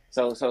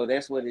 So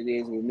that's what it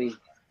is with me.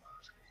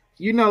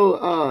 You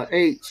know,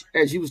 H,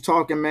 as you was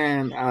talking,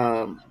 man,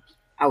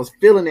 I was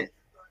feeling it.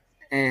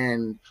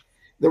 And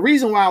the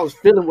reason why I was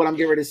feeling what I'm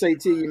getting ready to say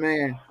to you,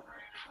 man,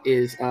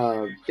 is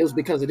it was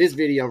because of this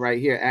video right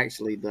here,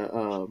 actually,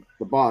 the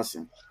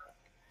Boston.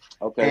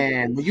 Okay.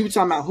 And when you were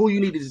talking about who you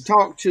needed to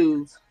talk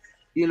to,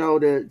 you know,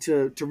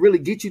 to really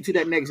get you to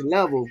that next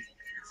level.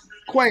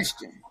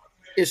 Question: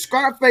 is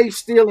Scarface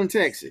still in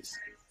Texas?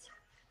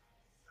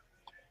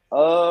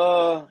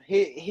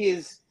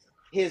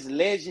 His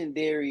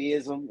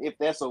legendaryism, if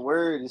that's a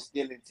word, is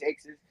still in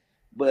Texas,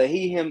 but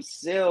he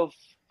himself,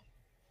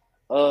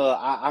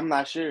 I'm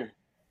not sure.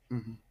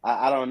 Mm-hmm.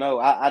 I don't know.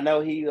 I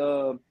know he,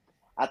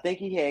 I think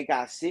he had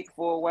got sick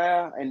for a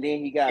while, and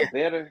then he got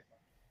better.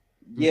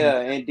 Mm-hmm. Yeah,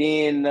 and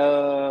then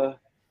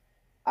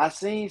I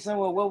seen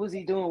somewhere. What was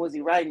he doing? Was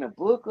he writing a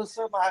book or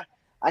something?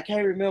 I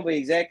can't remember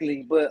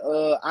exactly, but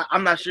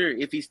I'm not sure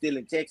if he's still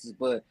in Texas.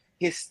 But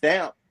his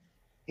stamp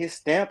is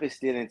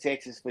still in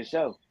Texas for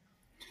sure.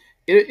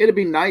 It'd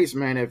be nice,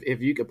 man,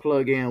 if you could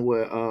plug in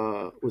with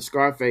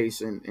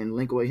Scarface and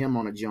link with him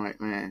on a joint,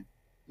 man.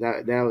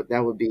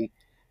 That would be,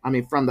 I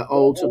mean, from the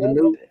old to the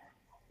new.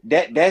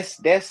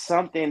 That's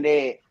something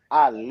that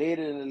I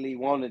literally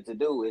wanted to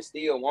do and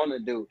still want to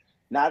do.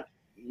 Not,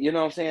 you know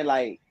what I'm saying?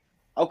 Like,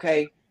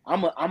 okay,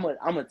 I'm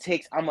a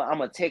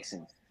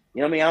Texan.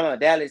 You know what I mean? I'm a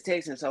Dallas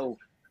Texan, so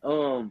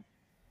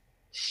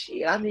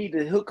shit, I need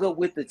to hook up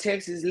with the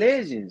Texas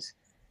legends.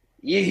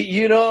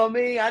 You know what I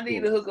mean? I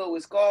need to hook up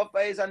with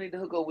Scarface. I need to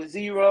hook up with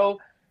Zero.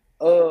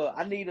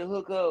 I need to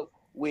hook up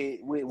with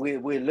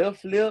Lil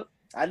Flip.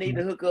 I need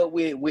to hook up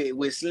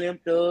with Slim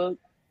Thug,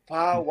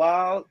 Paul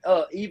Wall,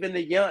 even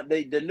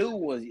the new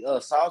ones,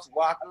 Sauce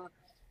Walker,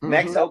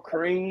 Maxo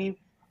Cream,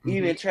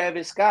 even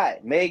Travis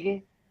Scott,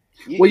 Megan.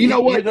 Well, you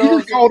know what? You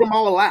just called them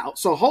all out.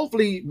 So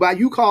hopefully, by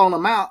you calling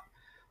them out,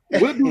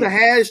 we'll do the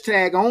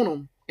hashtag on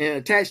them and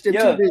attach them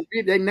to this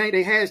video.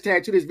 They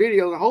hashtag to this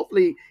video.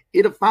 Hopefully,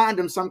 it'll find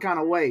them some kind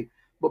of way.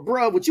 But,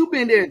 bro, what you've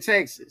been there in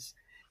Texas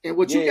and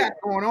what you got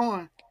going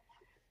on,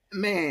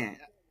 man,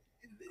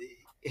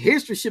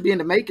 history should be in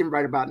the making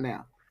right about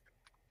now.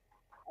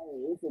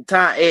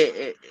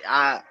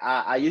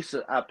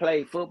 I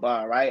played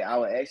football, right? I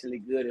was actually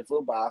good at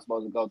football. I was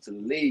supposed to go to the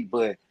league,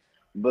 but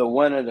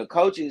one of the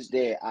coaches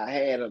that I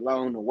had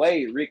along the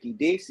way, Ricky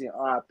Dixon,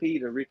 R.I.P.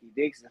 to Ricky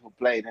Dixon, who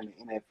played in the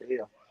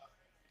NFL,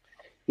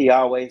 he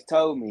always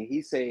told me,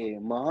 he said,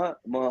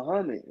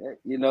 Muhammad,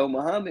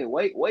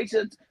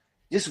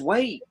 just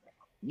wait.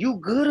 You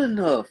good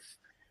enough.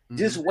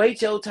 Just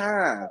wait your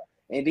time.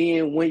 And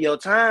then when your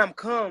time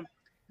comes,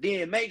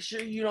 then make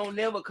sure you don't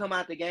never come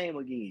out the game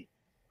again.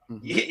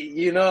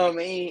 You know what I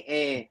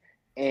mean?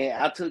 And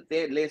I took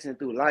that lesson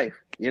through life.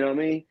 You know what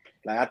I mean?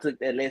 Like I took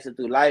that lesson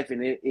through life,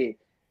 and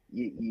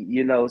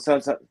you know,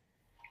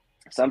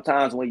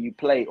 sometimes when you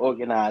play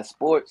organized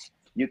sports,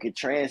 you can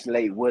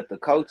translate what the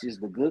coaches,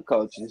 the good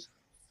coaches,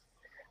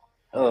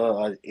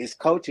 is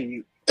coaching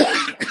you.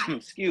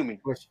 Excuse me.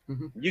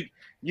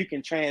 You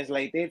can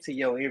translate that to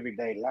your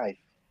everyday life,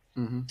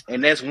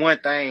 and that's one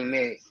thing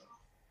that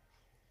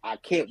I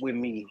kept with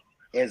me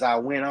as I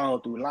went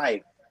on through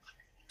life.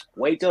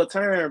 Wait your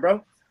turn,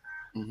 bro.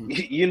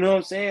 You know what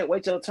I'm saying?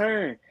 Wait your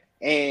turn,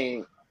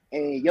 and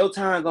your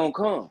time gonna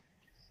come.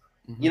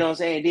 You know what I'm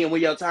saying? Then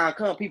when your time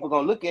come, people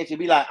gonna look at you and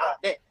be like,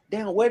 oh,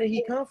 damn, where did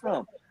he come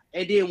from?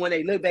 And then when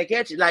they look back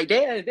at you, like,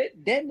 damn,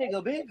 that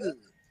nigga been good.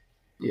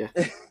 Yeah.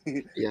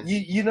 Yeah.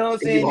 You know what I'm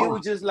saying? It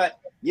was just like,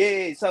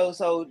 yeah.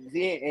 So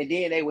then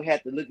they would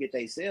have to look at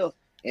themselves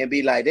and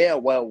be like,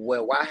 damn, well,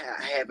 why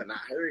haven't I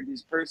heard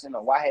this person,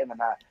 or why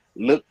haven't I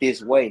looked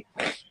this way?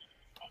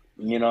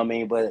 You know what I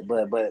mean? But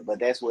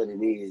that's what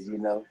it is, you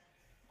know.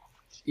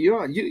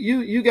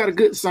 You got a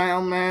good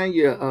sound, man.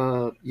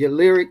 Your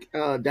lyric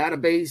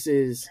database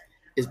is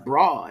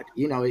broad.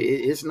 You know,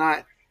 it's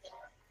not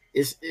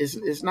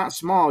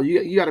small.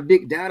 You got a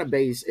big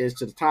database as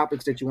to the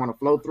topics that you want to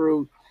flow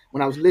through.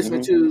 When I was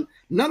listening to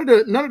none of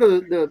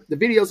the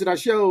videos that I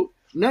showed,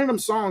 none of them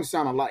songs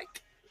sound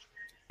alike,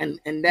 and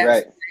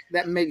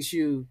that makes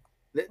you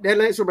that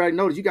lets everybody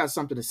know that you got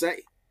something to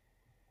say.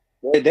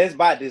 That's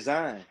by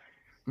design.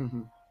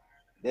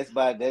 That's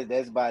by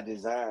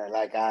design.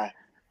 Like I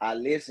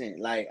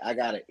listen, like I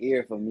got an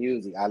ear for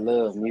music. I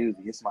love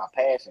music. It's my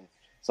passion.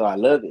 So I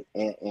love it.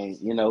 And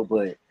you know,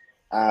 but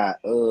I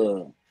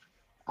don't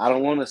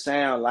want to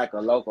sound like a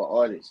local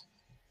artist.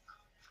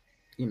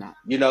 You're not.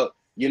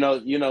 You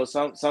know,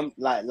 some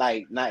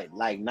like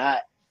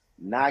not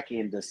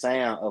knocking the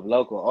sound of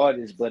local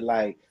artists, but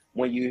like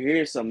when you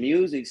hear some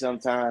music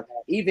sometimes,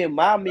 even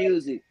my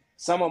music,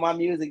 some of my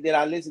music that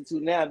I listen to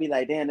now, I be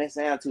like, damn, that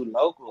sound too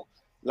local.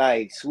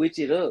 Like switch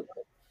it up.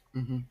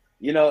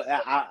 You know,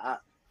 I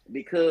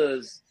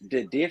because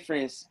the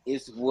difference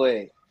is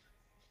what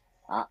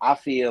I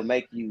feel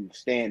make you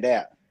stand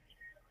out.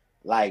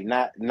 Like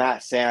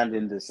not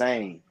sounding the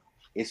same,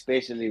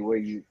 especially where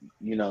you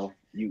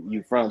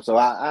from. So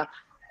I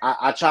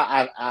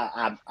try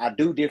I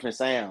do different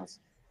sounds.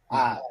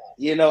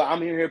 You know,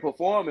 I'm here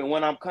performing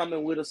when I'm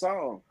coming with a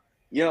song.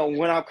 You know,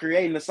 when I'm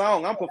creating a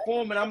song, I'm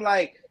performing. I'm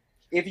like,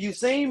 if you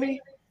see me,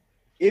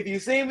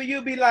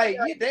 you'll be like,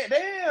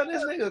 damn,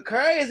 this nigga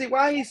crazy.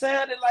 Why he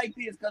sounded like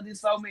this? Because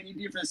there's so many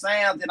different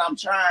sounds that I'm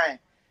trying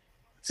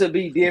to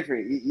be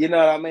different. You know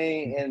what I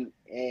mean?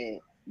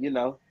 And you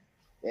know,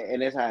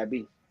 and that's how it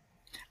be.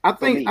 I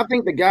think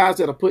the guys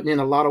that are putting in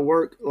a lot of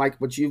work, like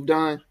what you've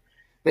done,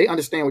 they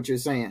understand what you're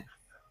saying.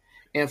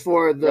 And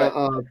for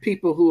the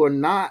people who are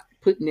not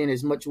putting in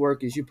as much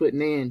work as you're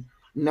putting in,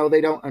 no, they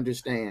don't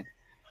understand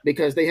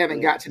because they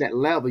haven't got to that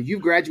level.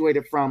 You've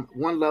graduated from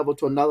one level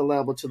to another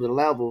level to the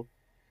level,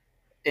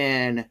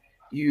 and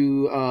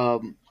you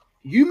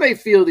may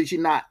feel that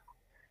you're not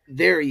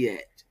there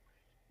yet,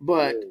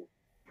 but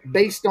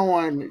based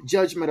on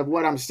judgment of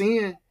what I'm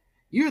seeing,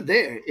 you're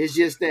there. It's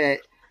just that,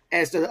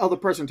 as the other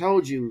person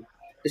told you,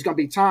 it's going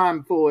to be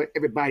time for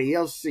everybody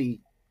else to see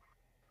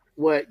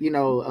what,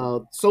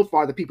 so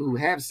far the people who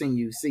have seen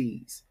you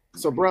sees.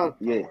 So, bro,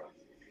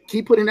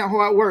 keep putting that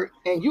hard work.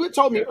 And you had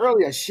told me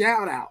earlier,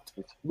 shout out.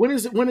 When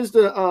is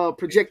the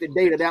projected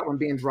date of that one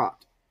being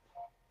dropped?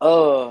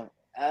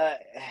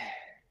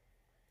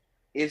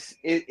 It's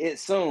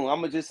soon.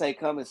 I'm gonna just say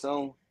coming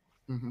soon.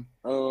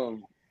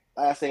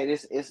 Like I said,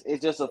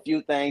 it's just a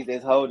few things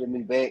that's holding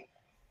me back.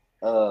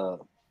 And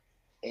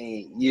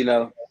you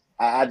know,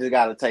 I just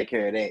gotta take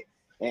care of that.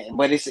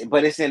 But it's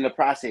in the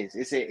process.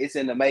 It's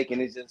in the making.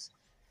 It's just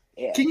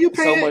Can you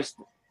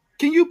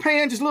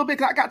pan just a little bit?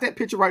 'Cause I got that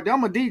picture right there.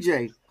 I'm a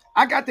DJ.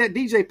 I got that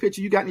DJ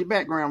picture you got in your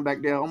background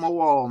back there on my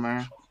wall,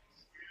 man.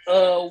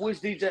 Which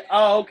DJ?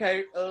 Oh,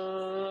 okay.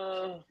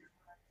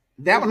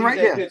 That one right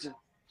there. Picture?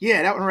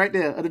 Yeah, that one right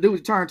there. The dude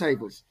with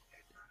turntables.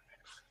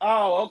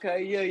 Oh,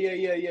 okay. Yeah.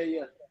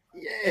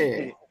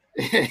 Yeah.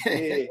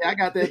 I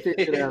got that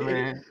picture there,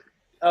 man.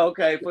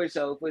 Okay, for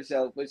sure.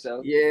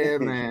 Yeah,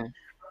 man.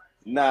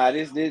 Nah,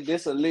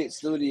 this a lit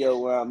studio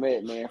where I'm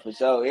at, man, for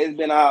sure. It's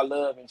been all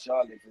love in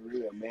Charlotte, for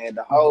real, man.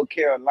 The whole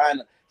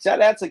Carolina.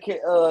 Shout out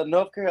to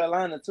North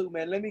Carolina, too,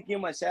 man. Let me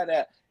give my shout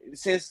out.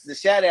 Since the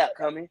shout out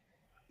coming,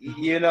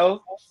 you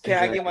know,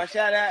 can I give my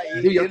shout out?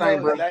 Do your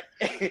thing, bro. Like,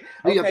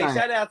 okay,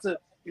 shout out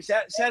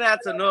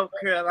to North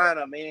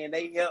Carolina, man.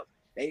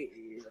 They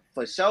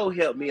for sure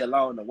helped me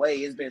along the way.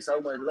 It's been so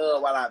much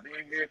love while I've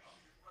been here.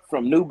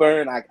 From New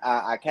Bern,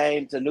 I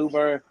came to New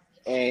Bern,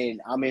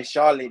 and I'm in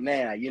Charlotte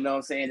now. You know what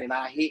I'm saying? And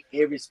I hit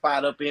every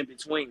spot up in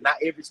between. Not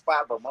every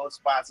spot, but most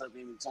spots up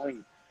in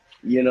between.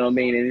 You know what I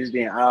mean? And it's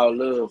been all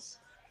love.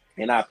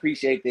 And I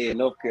appreciate that in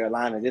North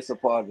Carolina. This is a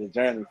part of the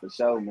journey for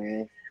sure,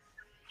 man.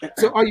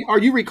 So are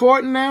you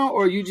recording now,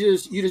 or you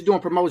just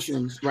doing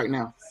promotions right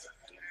now?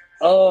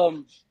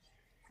 I'm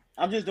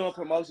just doing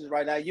promotions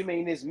right now. You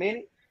mean this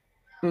minute?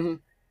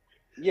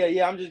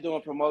 Yeah. I'm just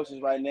doing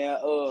promotions right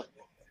now.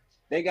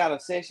 They got a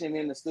session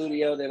in the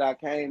studio that I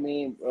came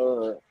in.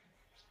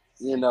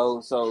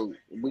 So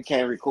we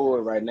can't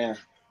record right now.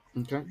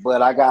 Okay.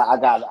 But I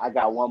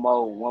got one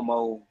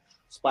more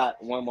spot,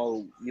 one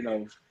more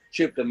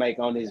trip to make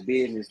on this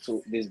business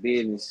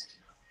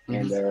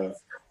and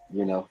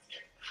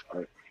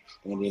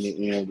and then it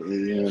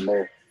end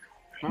there.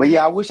 But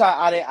yeah, I wish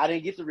I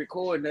didn't get to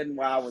record nothing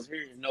while I was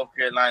here in North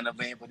Carolina,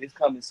 man. But it's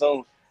coming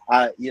soon.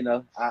 I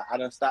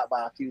done stopped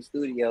by a few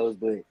studios,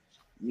 but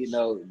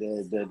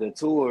the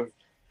tour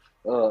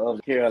of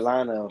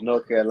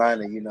North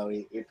Carolina,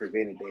 it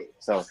prevented that.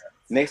 So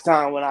next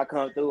time when I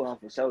come through, I'm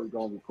for sure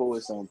gonna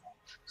record some.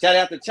 Shout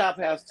out to Chop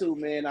House too,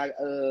 man. I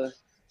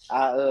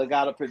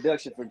got a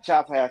production for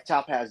Chop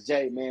House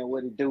J, man.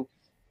 What it do?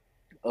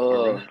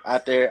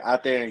 Out there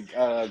in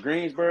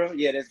Greensboro.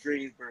 Yeah, that's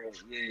Greensboro.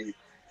 Yeah.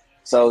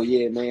 So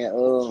yeah, man.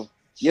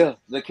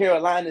 The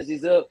Carolinas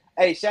is up.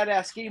 Hey, shout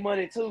out Ski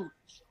Money too.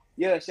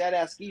 Yeah, shout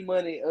out Ski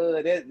Money.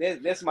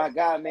 That's my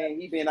guy, man.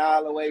 He been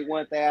all the way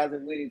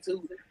 1,000 with it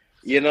too.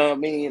 You know what I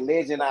mean?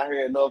 Legend out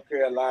here in North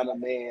Carolina,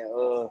 man.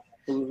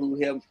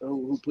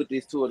 Who put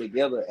this tour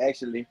together?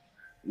 Actually,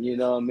 you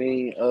know what I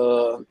mean?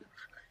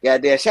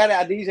 Goddamn! Shout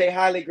out DJ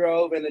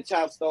Hollygrove and the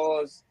Chop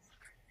Stars.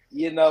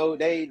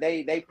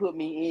 They put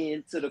me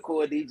in to the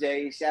core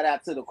DJs. Shout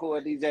out to the core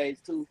DJs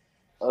too.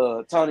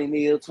 Tony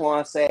Neal,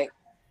 Twan Sack,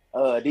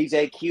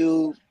 DJ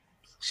Cube,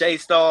 Shay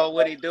Star.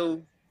 What he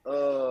do?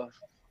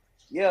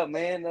 Yeah,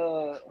 man.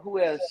 Who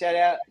else? Shout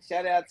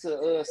out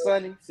to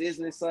Sonny,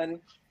 Sizzling Sonny.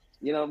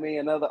 You know what I mean?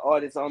 Another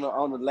artist on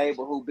the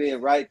label who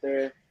been right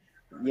there,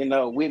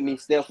 with me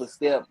step for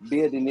step,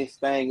 building this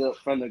thing up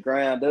from the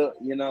ground up.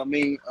 You know what I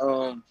mean?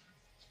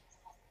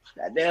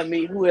 Goddamn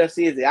me, who else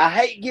is it? I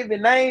hate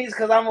giving names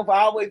because I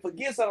always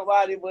forget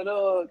somebody, but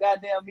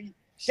goddamn me,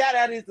 Shout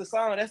Out is the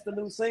song. That's the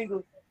new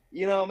single.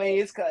 You know what I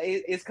mean?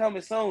 It's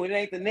coming soon. It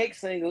ain't the next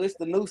single. It's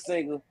the new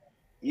single.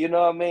 You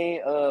know what I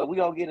mean? We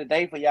gonna get a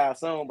date for y'all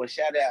soon, but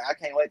Shout Out, I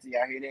can't wait till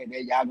y'all hear that.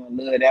 Man, y'all gonna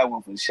love that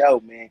one for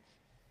sure, man.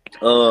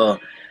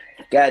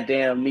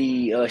 Goddamn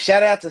me.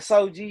 Shout out to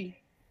Soji,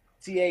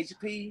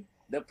 THP,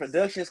 the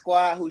production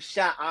squad who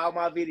shot all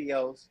my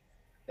videos.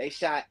 They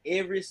shot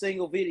every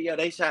single video.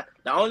 They shot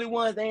the only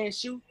ones they didn't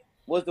shoot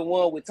was the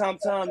one with Tom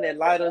Tom, that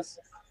Light Us,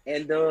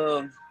 and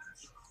that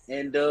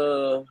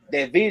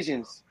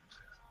Visions.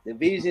 The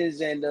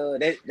Visions and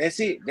that's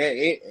it.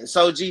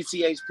 Soji,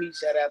 THP,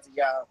 shout out to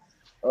y'all.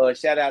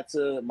 Shout out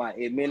to my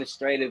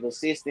administrative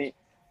assistant,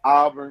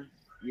 Auburn.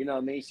 You know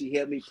what I mean? She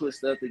helped me put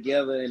stuff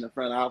together in the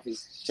front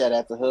office. Shout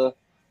out to her.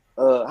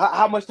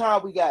 How much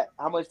time we got?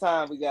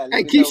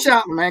 Hey, keep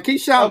shouting, man.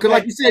 Keep shouting, because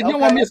like you said, you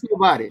don't want to miss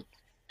nobody.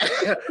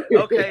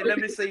 Okay, let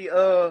me see.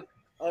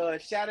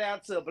 Shout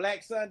out to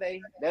Black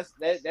Sunday. That's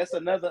a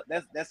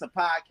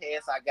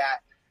podcast I got.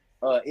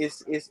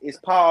 It's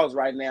paused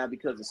right now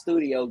because the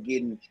studio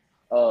getting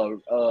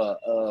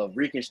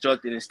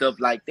reconstructed and stuff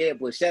like that.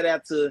 But shout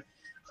out to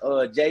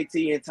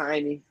JT and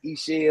Tiny,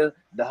 Eshell,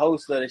 the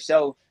host of the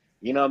show.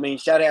 You know what I mean?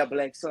 Shout out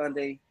Black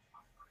Sunday.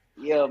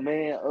 Yeah,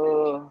 man.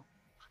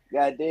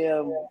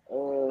 Goddamn.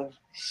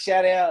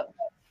 Shout out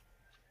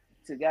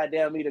to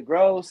goddamn me, the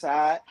Grove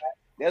side.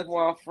 That's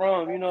where I'm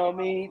from. You know what I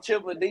mean?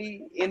 Triple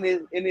D in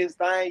this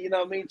thing. You know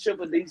what I mean?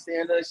 Triple D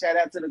stand up. Shout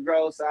out to the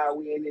Grove side.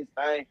 We in this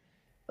thing.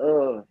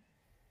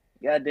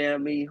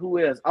 Goddamn me. Who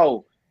else?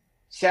 Oh,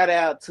 shout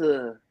out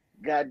to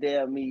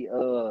goddamn me.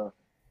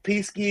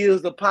 P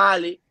Skills, the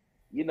pilot.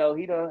 You know,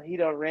 he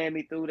done ran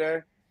me through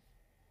there.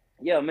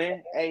 Yeah,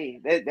 man. Hey,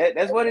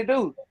 that's what it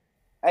do.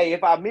 Hey,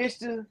 if I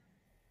missed you,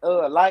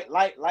 like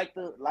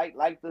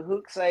the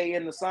hook say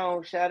in the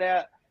song, shout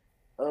out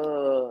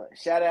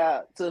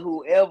to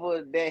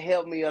whoever that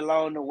helped me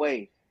along the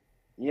way.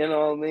 You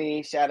know what I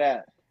mean? Shout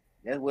out.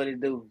 That's what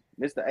it do.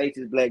 Mr.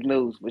 H's Black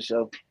News for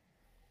sure.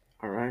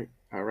 All right.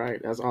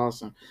 That's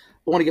awesome.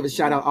 I want to give a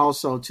shout out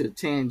also to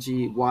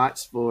Tangi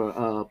Watts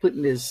for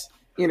putting this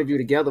interview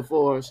together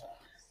for us.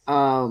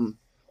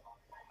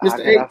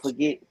 Mr. H. I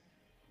forget.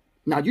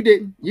 No, you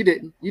didn't. You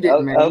didn't,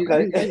 man.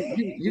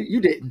 Okay.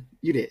 You didn't.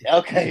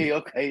 Okay.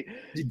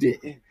 You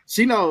did.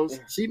 She knows,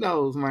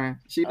 man.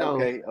 She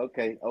knows.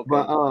 Okay.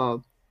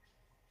 But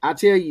I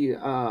tell you,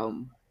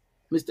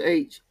 Mr.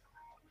 H,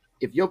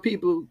 if your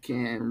people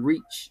can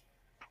reach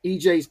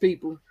EJ's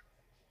people,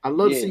 I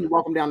love to see you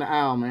walk them down the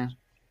aisle, man.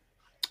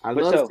 I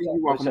love to see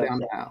you walk them down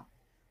the aisle.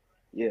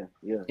 Yeah.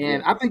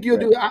 And I think you'll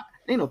do. I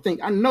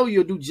know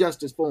you'll do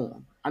justice for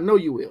them. I know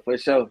you will. For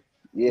sure.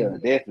 Yeah,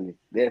 definitely.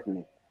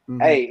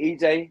 Mm-hmm. Hey,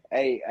 EJ.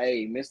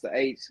 Hey, Mr.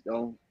 H,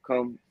 gonna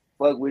come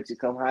fuck with you.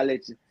 Come holler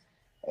at you.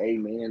 Hey,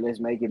 man, let's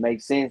make it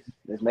make sense.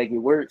 Let's make it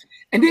work.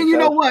 And then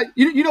know what?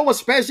 You know what's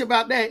special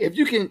about that? If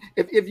you can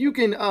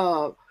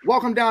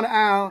walk him down the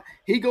aisle,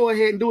 he go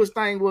ahead and do his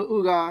thing with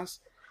Ugas,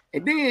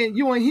 and then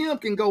you and him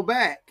can go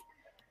back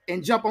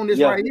and jump on this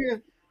right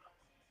here.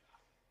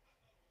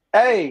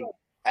 Hey,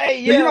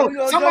 yeah.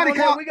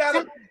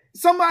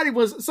 Somebody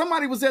was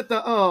at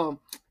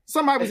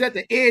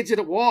the edge of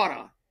the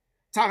water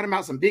talking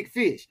about some big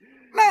fish.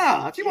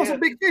 Nah, if you want some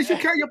big fish, you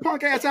carry your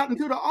punk ass out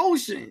into the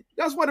ocean.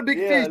 That's what a big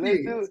fish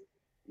is. Do it.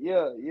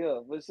 Yeah,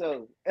 for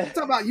sure.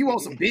 Talk about you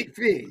want some big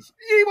fish.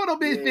 You ain't want no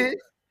big fish.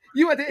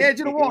 You at the edge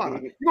of the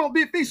water. You want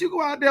big fish, you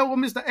go out there where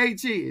Mr.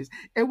 H is.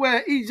 And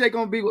where EJ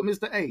gonna be with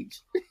Mr.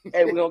 H.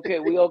 Hey, we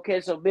gonna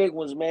catch some big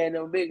ones, man.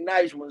 Them big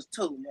nice ones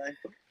too, man.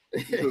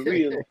 For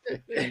real.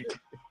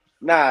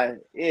 Nah,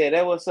 yeah,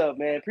 that what's up,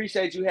 man.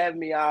 Appreciate you having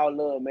me. All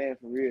love, man,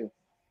 for real.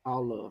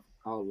 All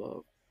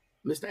love.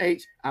 Mr.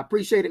 H, I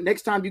appreciate it.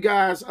 Next time you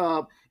guys,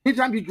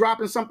 anytime you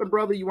dropping something,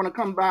 brother, you want to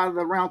come by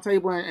the round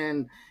table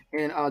and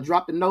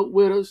drop the note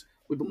with us.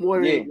 We'd be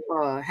more than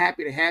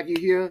happy to have you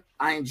here.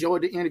 I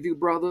enjoyed the interview,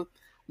 brother.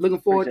 Looking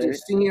forward to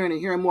seeing and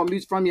hearing more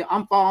music from you.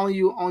 I'm following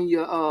you on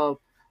your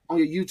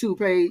YouTube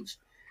page,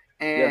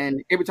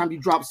 and every time you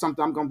drop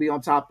something, I'm gonna be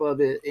on top of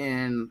it.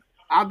 And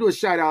I'll do a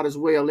shout out as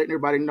well, letting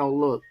everybody know.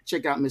 Look,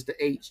 check out Mr.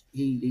 H.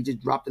 He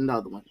just dropped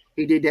another one.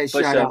 He did that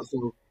shout out,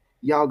 so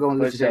y'all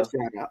gonna listen to that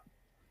shout out.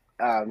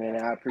 Oh man,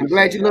 I appreciate. I'm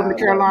glad you live in the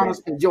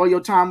Carolinas. Enjoy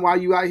your time while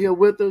you out here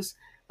with us.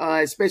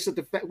 Especially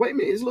the fact. Wait a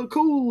minute, it's a little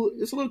cool.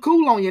 It's a little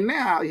cool on you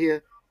now out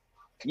here.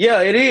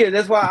 Yeah, it is.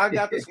 That's why I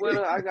got the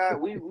sweater.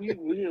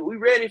 We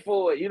ready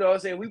for it. You know what I'm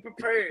saying? We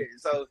prepared.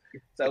 So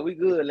we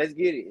good. Let's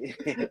get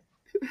it.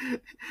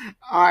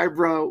 All right,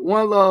 bro.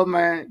 One love,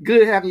 man.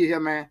 Good having you here,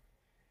 man.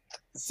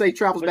 Safe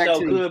travels back to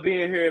you. Good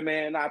being here,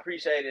 man. I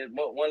appreciate it.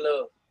 One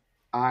love.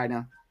 All right,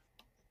 now.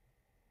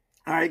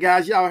 All right,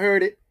 guys. Y'all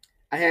heard it.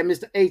 I had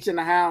Mr. H in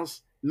the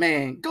house.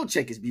 Man, go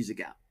check his music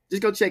out.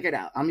 Just go check it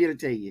out. I'm here to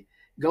tell you.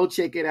 Go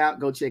check it out.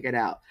 Go check it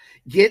out.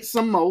 Get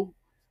some more.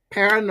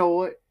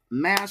 Paranoid,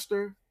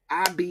 Master,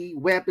 IB,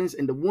 Weapons,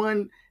 and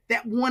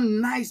that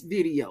one nice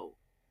video.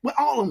 Well,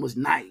 all of them was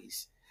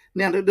nice.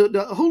 Now,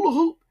 the hula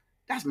hoop,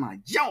 that's my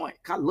joint.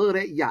 I love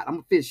that yacht. I'm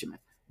a fisherman.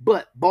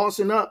 But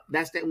Bossing Up,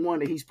 that's that one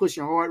that he's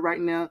pushing hard right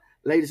now.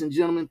 Ladies and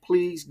gentlemen,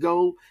 please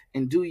go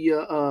and do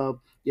your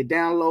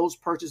downloads.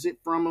 Purchase it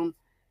from him.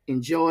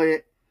 Enjoy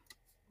it.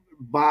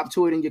 Bob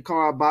to it in your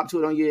car, bob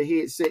to it on your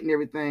headset and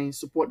everything.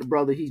 Support the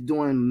brother. He's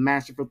doing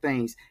masterful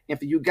things. And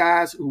for you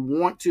guys who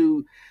want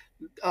to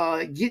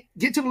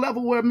get to the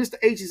level where Mr.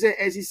 H is at,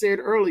 as he said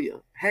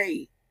earlier,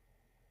 hey,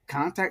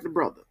 contact the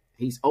brother.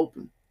 He's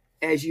open.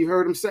 As you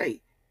heard him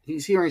say,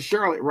 he's here in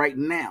Charlotte right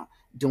now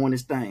doing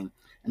his thing.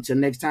 Until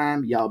next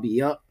time, y'all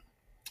be up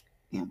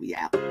and we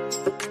out.